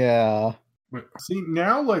one. Yeah. See,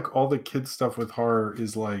 now like all the kids stuff with horror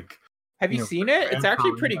is like. Have you seen it? It's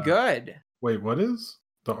actually pretty good. Wait, what is?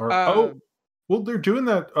 Well, they're doing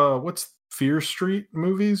that. What's Fear Street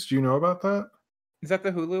movies? Do you know about that? Is that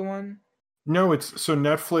the Hulu one? No, it's so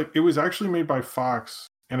Netflix. It was actually made by Fox,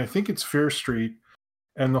 and I think it's Fear Street.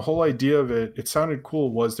 And the whole idea of it sounded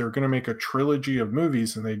cool. Was they're going to make a trilogy of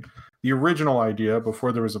movies, and the original idea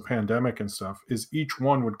before there was a pandemic and stuff is each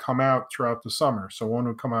one would come out throughout the summer. So one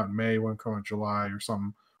would come out in May, one would come out in July, or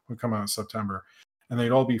something would come out in September, and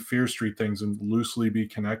they'd all be Fear Street things and loosely be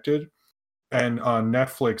connected. And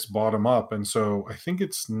Netflix bought them up, and so I think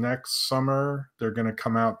it's next summer they're going to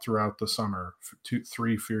come out throughout the summer,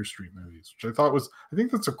 3 Fear Street movies, which I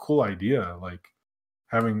think that's a cool idea, like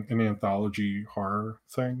having an anthology horror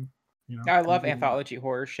thing. You know? I love anthology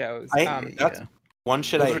horror shows. That's one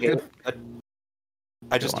shit I hate.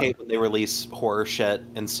 I just hate when they release horror shit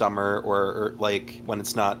in summer or like when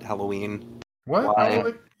it's not Halloween. What?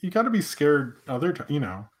 No, you got to be scared other time. You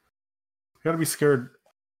got to be scared.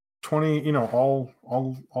 20, all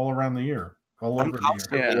around the year, all over the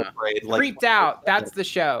year. Afraid, Creeped Out. That's the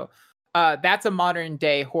show. That's a modern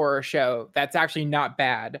day horror show. That's actually not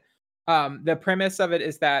bad. The premise of it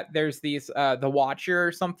is that there's these the Watcher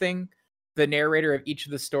or something. The narrator of each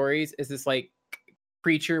of the stories is this like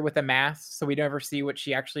creature with a mask, so we never see what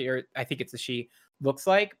she actually, or I think it's a she, looks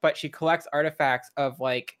like. But she collects artifacts of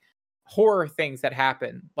like horror things that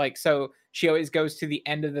happen. Like so. She always goes to the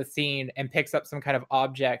end of the scene and picks up some kind of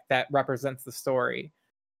object that represents the story.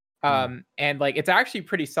 And like, it's actually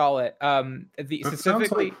pretty solid.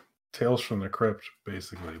 Specifically, Tales from the Crypt,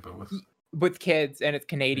 basically, but with kids, and it's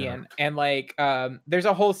Canadian. And like there's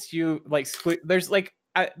a whole slew, like there's like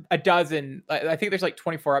a dozen, I think there's like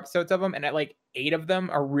 24 episodes of them, and like 8 of them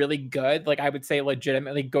are really good, like I would say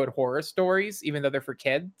legitimately good horror stories, even though they're for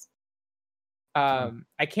kids.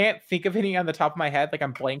 I can't think of any on the top of my head, like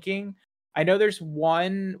I'm blanking. I know there's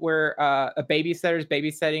one where a babysitter's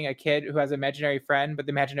babysitting a kid who has an imaginary friend, but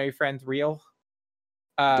the imaginary friend's real.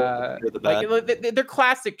 Like they're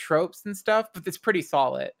classic tropes and stuff, but it's pretty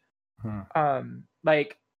solid.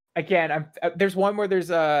 Like again, there's one where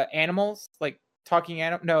there's animals, like talking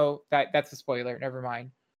animal. No, that's a spoiler. Never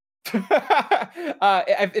mind.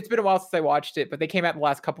 It's been a while since I watched it, but they came out in the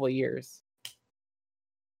last couple of years.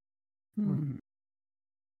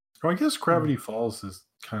 Oh, I guess Gravity Falls is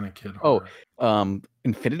kind of kid horror.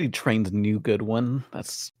 Infinity Train's new good one.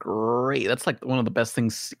 That's great. That's like one of the best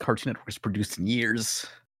things Cartoon Network's produced in years.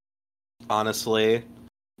 Honestly.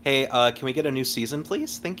 Hey, can we get a new season,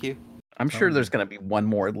 please? Thank you. I'm sure there's gonna be one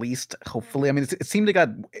more at least. Hopefully, I mean, it seemed it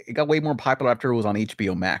got way more popular after it was on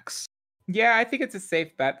HBO Max. Yeah, I think it's a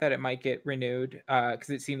safe bet that it might get renewed because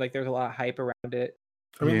it seemed like there's a lot of hype around it.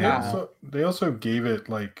 I mean, they also gave it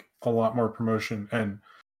like a lot more promotion and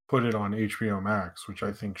put it on HBO Max, which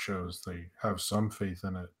I think shows they have some faith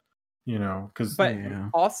in it. You know, because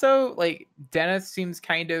also like Dennis seems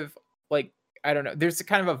kind of like, I don't know. There's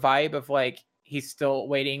kind of a vibe of like he's still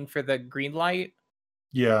waiting for the green light.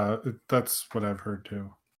 Yeah, that's what I've heard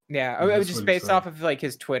too. Yeah, it was just based off of like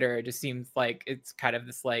his Twitter. It just seems like it's kind of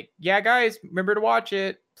this like, yeah, guys, remember to watch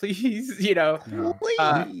it, please. You know,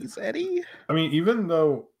 please, Eddie. I mean, even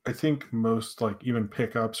though I think most like even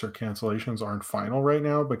pickups or cancellations aren't final right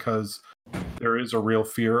now because there is a real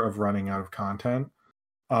fear of running out of content.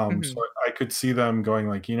 So I could see them going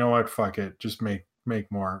like, you know what, fuck it, just make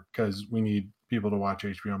more because we need people to watch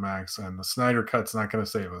HBO Max, and the Snyder Cut's not going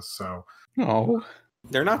to save us. So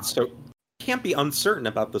they're not can't be uncertain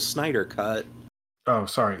about the Snyder Cut. Oh,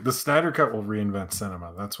 sorry. The Snyder Cut will reinvent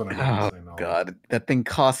cinema. That's what I got to say. No. God, that thing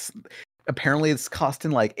costs. Apparently, it's costing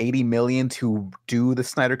like $80 million to do the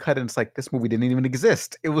Snyder Cut, and it's like this movie didn't even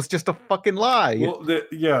exist. It was just a fucking lie. Well,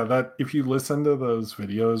 that if you listen to those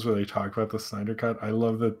videos where they talk about the Snyder Cut, I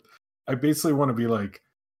love that. I basically want to be like,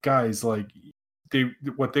 guys, like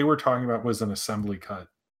what they were talking about was an assembly cut,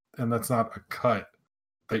 and that's not a cut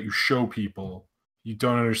that you show people. You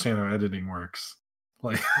don't understand how editing works.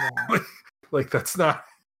 Like, like that's not.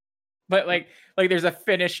 But like there's a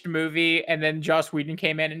finished movie, and then Joss Whedon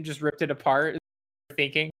came in and just ripped it apart.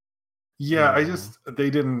 Thinking. Yeah,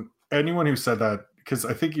 they didn't. Anyone who said that, because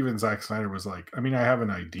I think even Zack Snyder was like, I mean, I have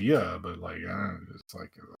an idea, but like, it's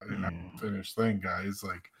like I didn't have a finished thing, guys.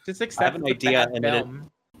 Like, just accept. I have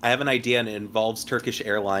an idea, and it involves Turkish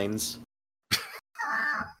Airlines.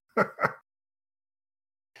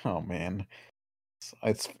 Oh man.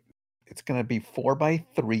 It's gonna be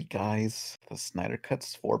 4x3, guys. The Snyder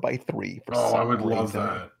Cut's 4x3 for some reason. I would love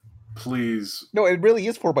that. Please. No, it really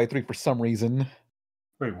is 4x3 for some reason.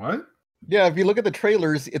 Wait, what? Yeah, if you look at the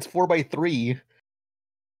trailers, it's 4x3.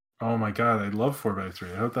 Oh my god, I love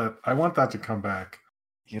 4x3. I want that to come back.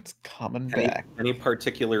 It's coming back. Any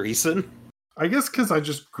particular reason? I guess because I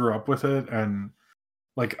just grew up with it, and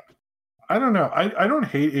like, I don't know. I don't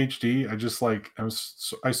hate HD. I just like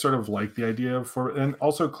I sort of like the idea of and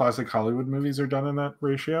also classic Hollywood movies are done in that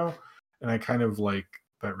ratio, and I kind of like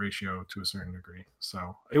that ratio to a certain degree.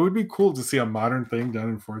 So it would be cool to see a modern thing done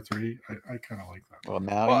in 4:3. I kind of like that. Well,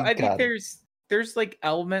 now I think there's like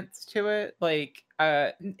elements to it. Like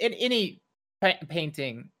in any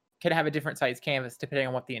painting can have a different size canvas depending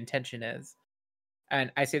on what the intention is, and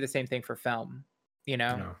I say the same thing for film. You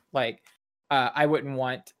know, like. I wouldn't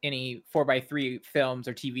want any 4x3 films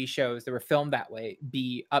or TV shows that were filmed that way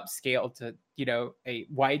be upscaled to, you know, a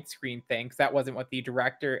widescreen thing, because that wasn't what the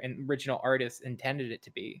director and original artist intended it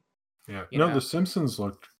to be. Yeah. The Simpsons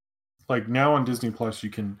looked like now on Disney Plus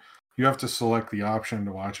you have to select the option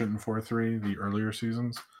to watch it in 4:3, the earlier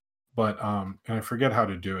seasons. But and I forget how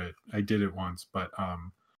to do it. I did it once, but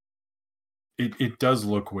it does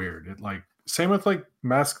look weird. It like same with like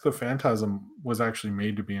Mask the Phantasm was actually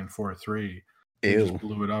made to be in 4:3. They just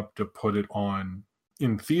blew it up to put it on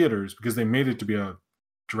in theaters because they made it to be a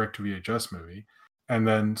direct to VHS movie. And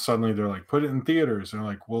then suddenly they're like, put it in theaters. And they're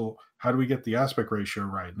like, well, how do we get the aspect ratio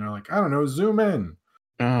right? And they're like, I don't know, zoom in.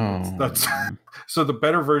 That's so the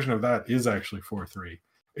better version of that is actually 4:3.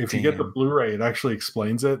 If you get the Blu-ray, it actually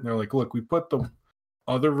explains it. And they're like, look, we put the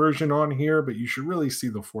other version on here, but you should really see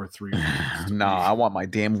the 4:3. Nah, I want my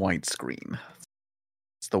damn widescreen.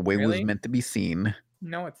 It's the way it was meant to be seen.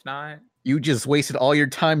 No, it's not. You just wasted all your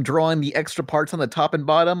time drawing the extra parts on the top and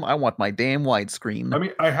bottom. I want my damn widescreen. I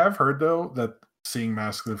mean, I have heard though that seeing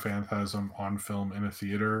Mask of the Phantasm on film in a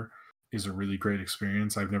theater is a really great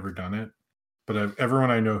experience. I've never done it, but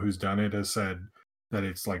everyone I know who's done it has said that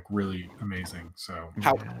it's like really amazing. So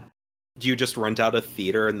How do you just rent out a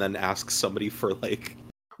theater and then ask somebody for like?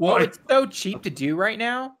 Well, it's so cheap to do right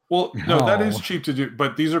now. Well, no, that No. is cheap to do,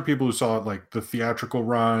 but these are people who saw it like the theatrical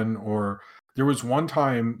run, or there was one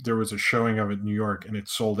time there was a showing of it in New York and it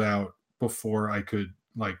sold out before I could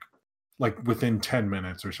like within 10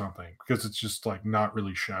 minutes or something, because it's just like not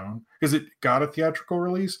really shown, because it got a theatrical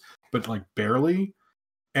release but like barely,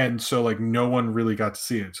 and so like no one really got to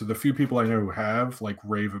see it. So the few people I know who have like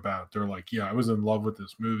rave about, they're like, yeah, I was in love with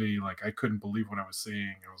this movie, like I couldn't believe what I was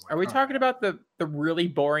seeing. I was like, Are we oh, talking about the really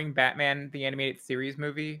boring Batman the animated series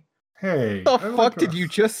movie? hey, What I the like fuck did us. you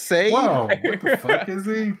just say? Wow, what the fuck is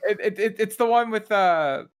he? It's the one with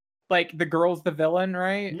like the girl's the villain,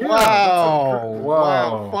 right? Yeah, Wow. that's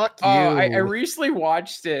Wow. Fuck you. Oh, I recently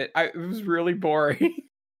watched it. It was really boring.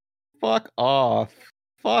 Fuck off.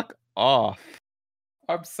 Fuck off.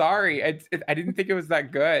 I'm sorry. I didn't think it was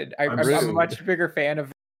that good. I'm a really- much bigger fan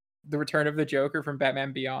of the Return of the Joker from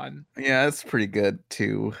Batman Beyond. Yeah, that's pretty good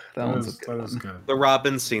too. That That one's is, a good that is one. good. The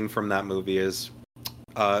Robin scene from that movie is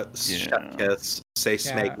chef kiss, say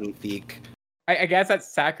snake Yeah. me thick. I guess that's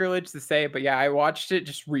sacrilege to say, but yeah, I watched it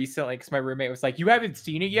just recently because my roommate was like, "You haven't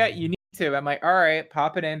seen it yet? You need to." I'm like, "All right,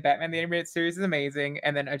 pop it in." Batman the Animated Series is amazing,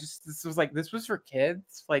 and then this was for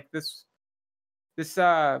kids. Like this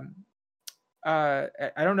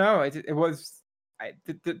I don't know. It was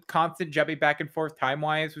the constant jumping back and forth time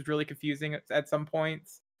wise was really confusing at some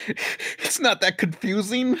points. It's not that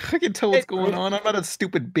confusing. I can tell what's going on. I'm not a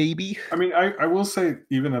stupid baby. I mean, I will say,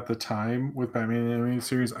 even at the time with Batman the Animated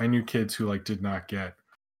Series, I knew kids who like did not get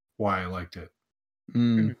why I liked it.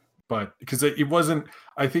 Mm. But because it wasn't,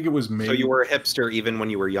 I think it was made. So you were a hipster even when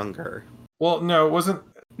you were younger. Well, no, it wasn't.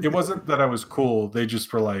 It wasn't that I was cool. They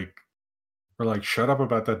just were like, shut up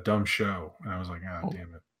about that dumb show, and I was like, ah,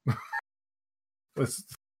 damn it.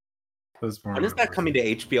 That's more. When is that coming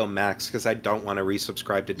to HBO Max? Because I don't want to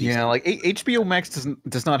resubscribe to DC. Yeah, like HBO Max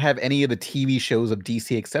does not have any of the TV shows of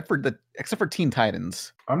DC except for Teen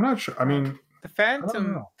Titans. I'm not sure. I mean, The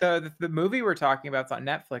Phantom, know. the movie we're talking about is on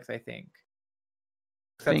Netflix, I think.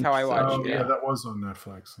 That's Think how I so. watched oh it. yeah, that was on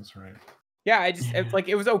Netflix. That's right. Yeah, I just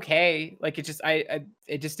it was okay. Like it just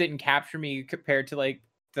it just didn't capture me compared to like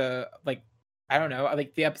the I don't know,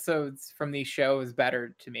 like the episodes from these shows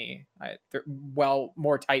better to me. They're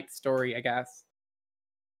more tight story, I guess.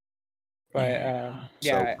 But yeah,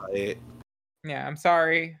 So tight. yeah, I'm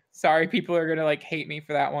sorry. Sorry, people are gonna like hate me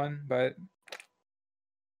for that one, but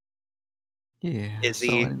Yeah.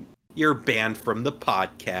 Izzy, you're banned from the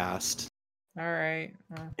podcast. all right.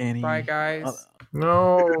 Well, Any bye, guys.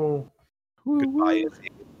 No. Goodbye, Izzy.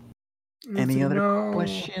 Any other No.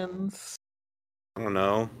 questions? I don't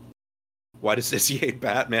know. Why does Izzy hate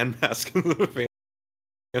Batman Mask of the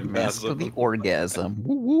Mask of the Phantasm? Orgasm.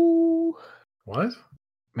 Woo woo. What?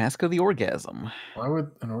 Mask of the Orgasm. Why would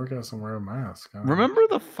an orgasm wear a mask? I don't know. Remember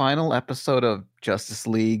the final episode of Justice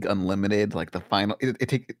League Unlimited? Like the final,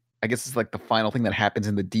 I guess it's like the final thing that happens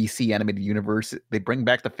in the DC animated universe. They bring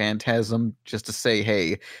back the Phantasm just to say,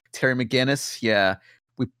 "Hey, Terry McGinnis, yeah,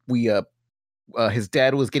 we his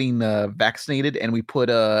dad was getting vaccinated, and we put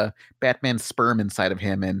Batman's sperm inside of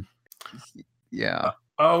him, and yeah."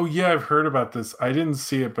 Oh yeah, I've heard about this. I didn't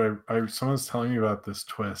see it, but someone's telling me about this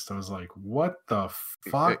twist. I was like, what the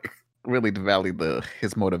fuck? Really devalued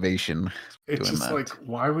his motivation. It's doing just that. like,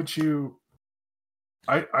 why would you?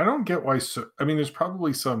 I don't get why. I mean, there's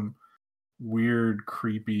probably some weird,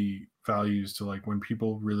 creepy values to like when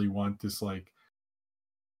people really want this like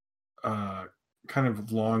kind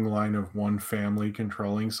of long line of one family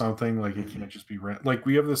controlling something. Like it can't just be like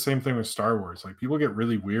we have the same thing with Star Wars. Like people get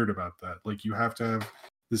really weird about that. Like you have to have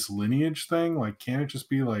this lineage thing. Like can't it just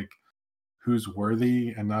be like who's worthy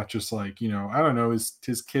and not just like, I don't know,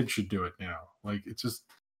 his kid should do it now. Like it's just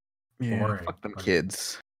boring. Fuck them Like,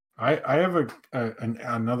 kids. I have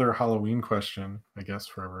another Halloween question, I guess,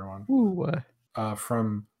 for everyone. Ooh,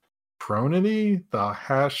 From Pronity, the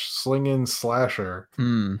hash slinging slasher. I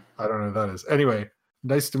don't know who that is. Anyway,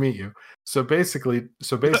 nice to meet you. So basically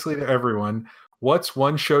to everyone, what's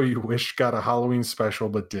one show you wish got a Halloween special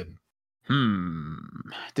but didn't?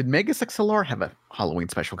 Did Megas XLR have a Halloween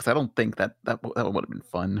special? Because I don't think that would have been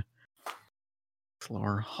fun.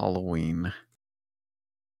 XLR Halloween.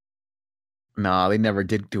 Nah, they never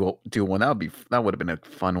did do one. That would have been a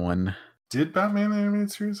fun one. Did Batman the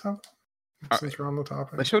Animated Series have? Since we're on the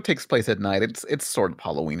topic. The show takes place at night. It's sort of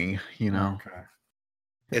Halloweeny, Okay.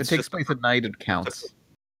 If it takes place at night, it counts.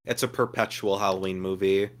 It's a perpetual Halloween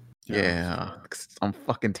movie. Yeah, 'cause I'm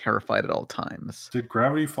fucking terrified at all times. Did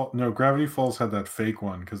Gravity Falls? No, Gravity Falls had that fake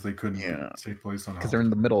one because they couldn't take place on. Because they're in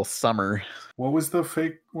the middle of summer. What was the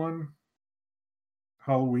fake one?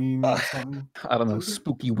 Halloween something? I don't know,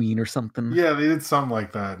 Spooky Ween or something. Yeah, they did something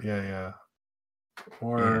like that. Yeah.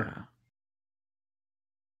 Or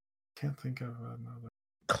can't think of another.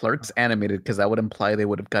 Clerks animated, because that would imply they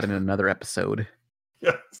would have gotten another episode.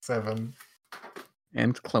 Yeah, 7.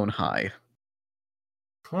 And Clone High.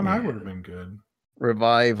 Clone High would have been good.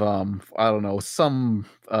 Revive, I don't know, some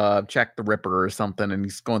Jack the Ripper or something, and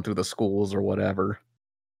he's going through the schools or whatever.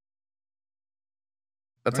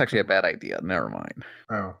 That's actually a bad idea. Never mind.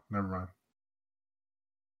 Oh, never mind.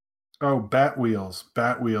 Oh, Bat Wheels.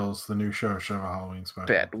 Bat Wheels, the new show should have a Halloween special.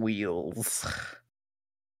 Bat Wheels.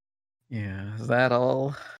 Yeah, is that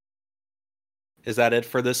all? Is that it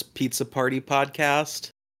for this Pizza Party podcast?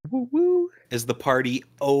 Woo woo. Is the party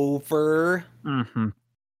over? Mm-hmm.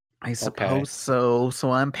 I suppose so.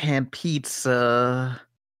 So I'm Pan Pizza.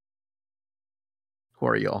 Who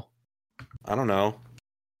are y'all? I don't know.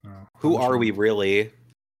 No. Who are we really?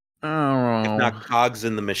 I don't know. If not cogs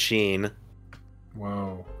in the machine.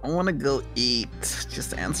 Whoa. I want to go eat.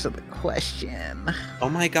 Just answer the question. Oh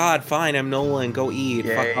my god, fine, I'm Nolan. Go eat.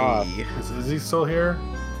 Yay. Fuck off. Is Izzy still here?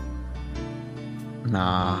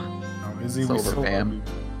 Nah. No, Izzy, It's we over, still fam. love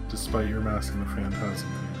you, despite your mask and the Phantasm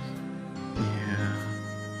face. Yeah.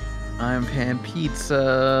 I'm Pan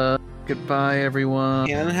Pizza. Goodbye, everyone.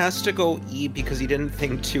 Pan has to go eat because he didn't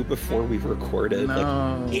think to before we recorded.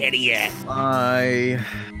 No. Like, idiot. Bye.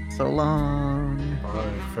 So long.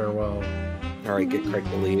 Bye. Farewell. Alright, get Craig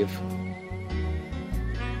to leave.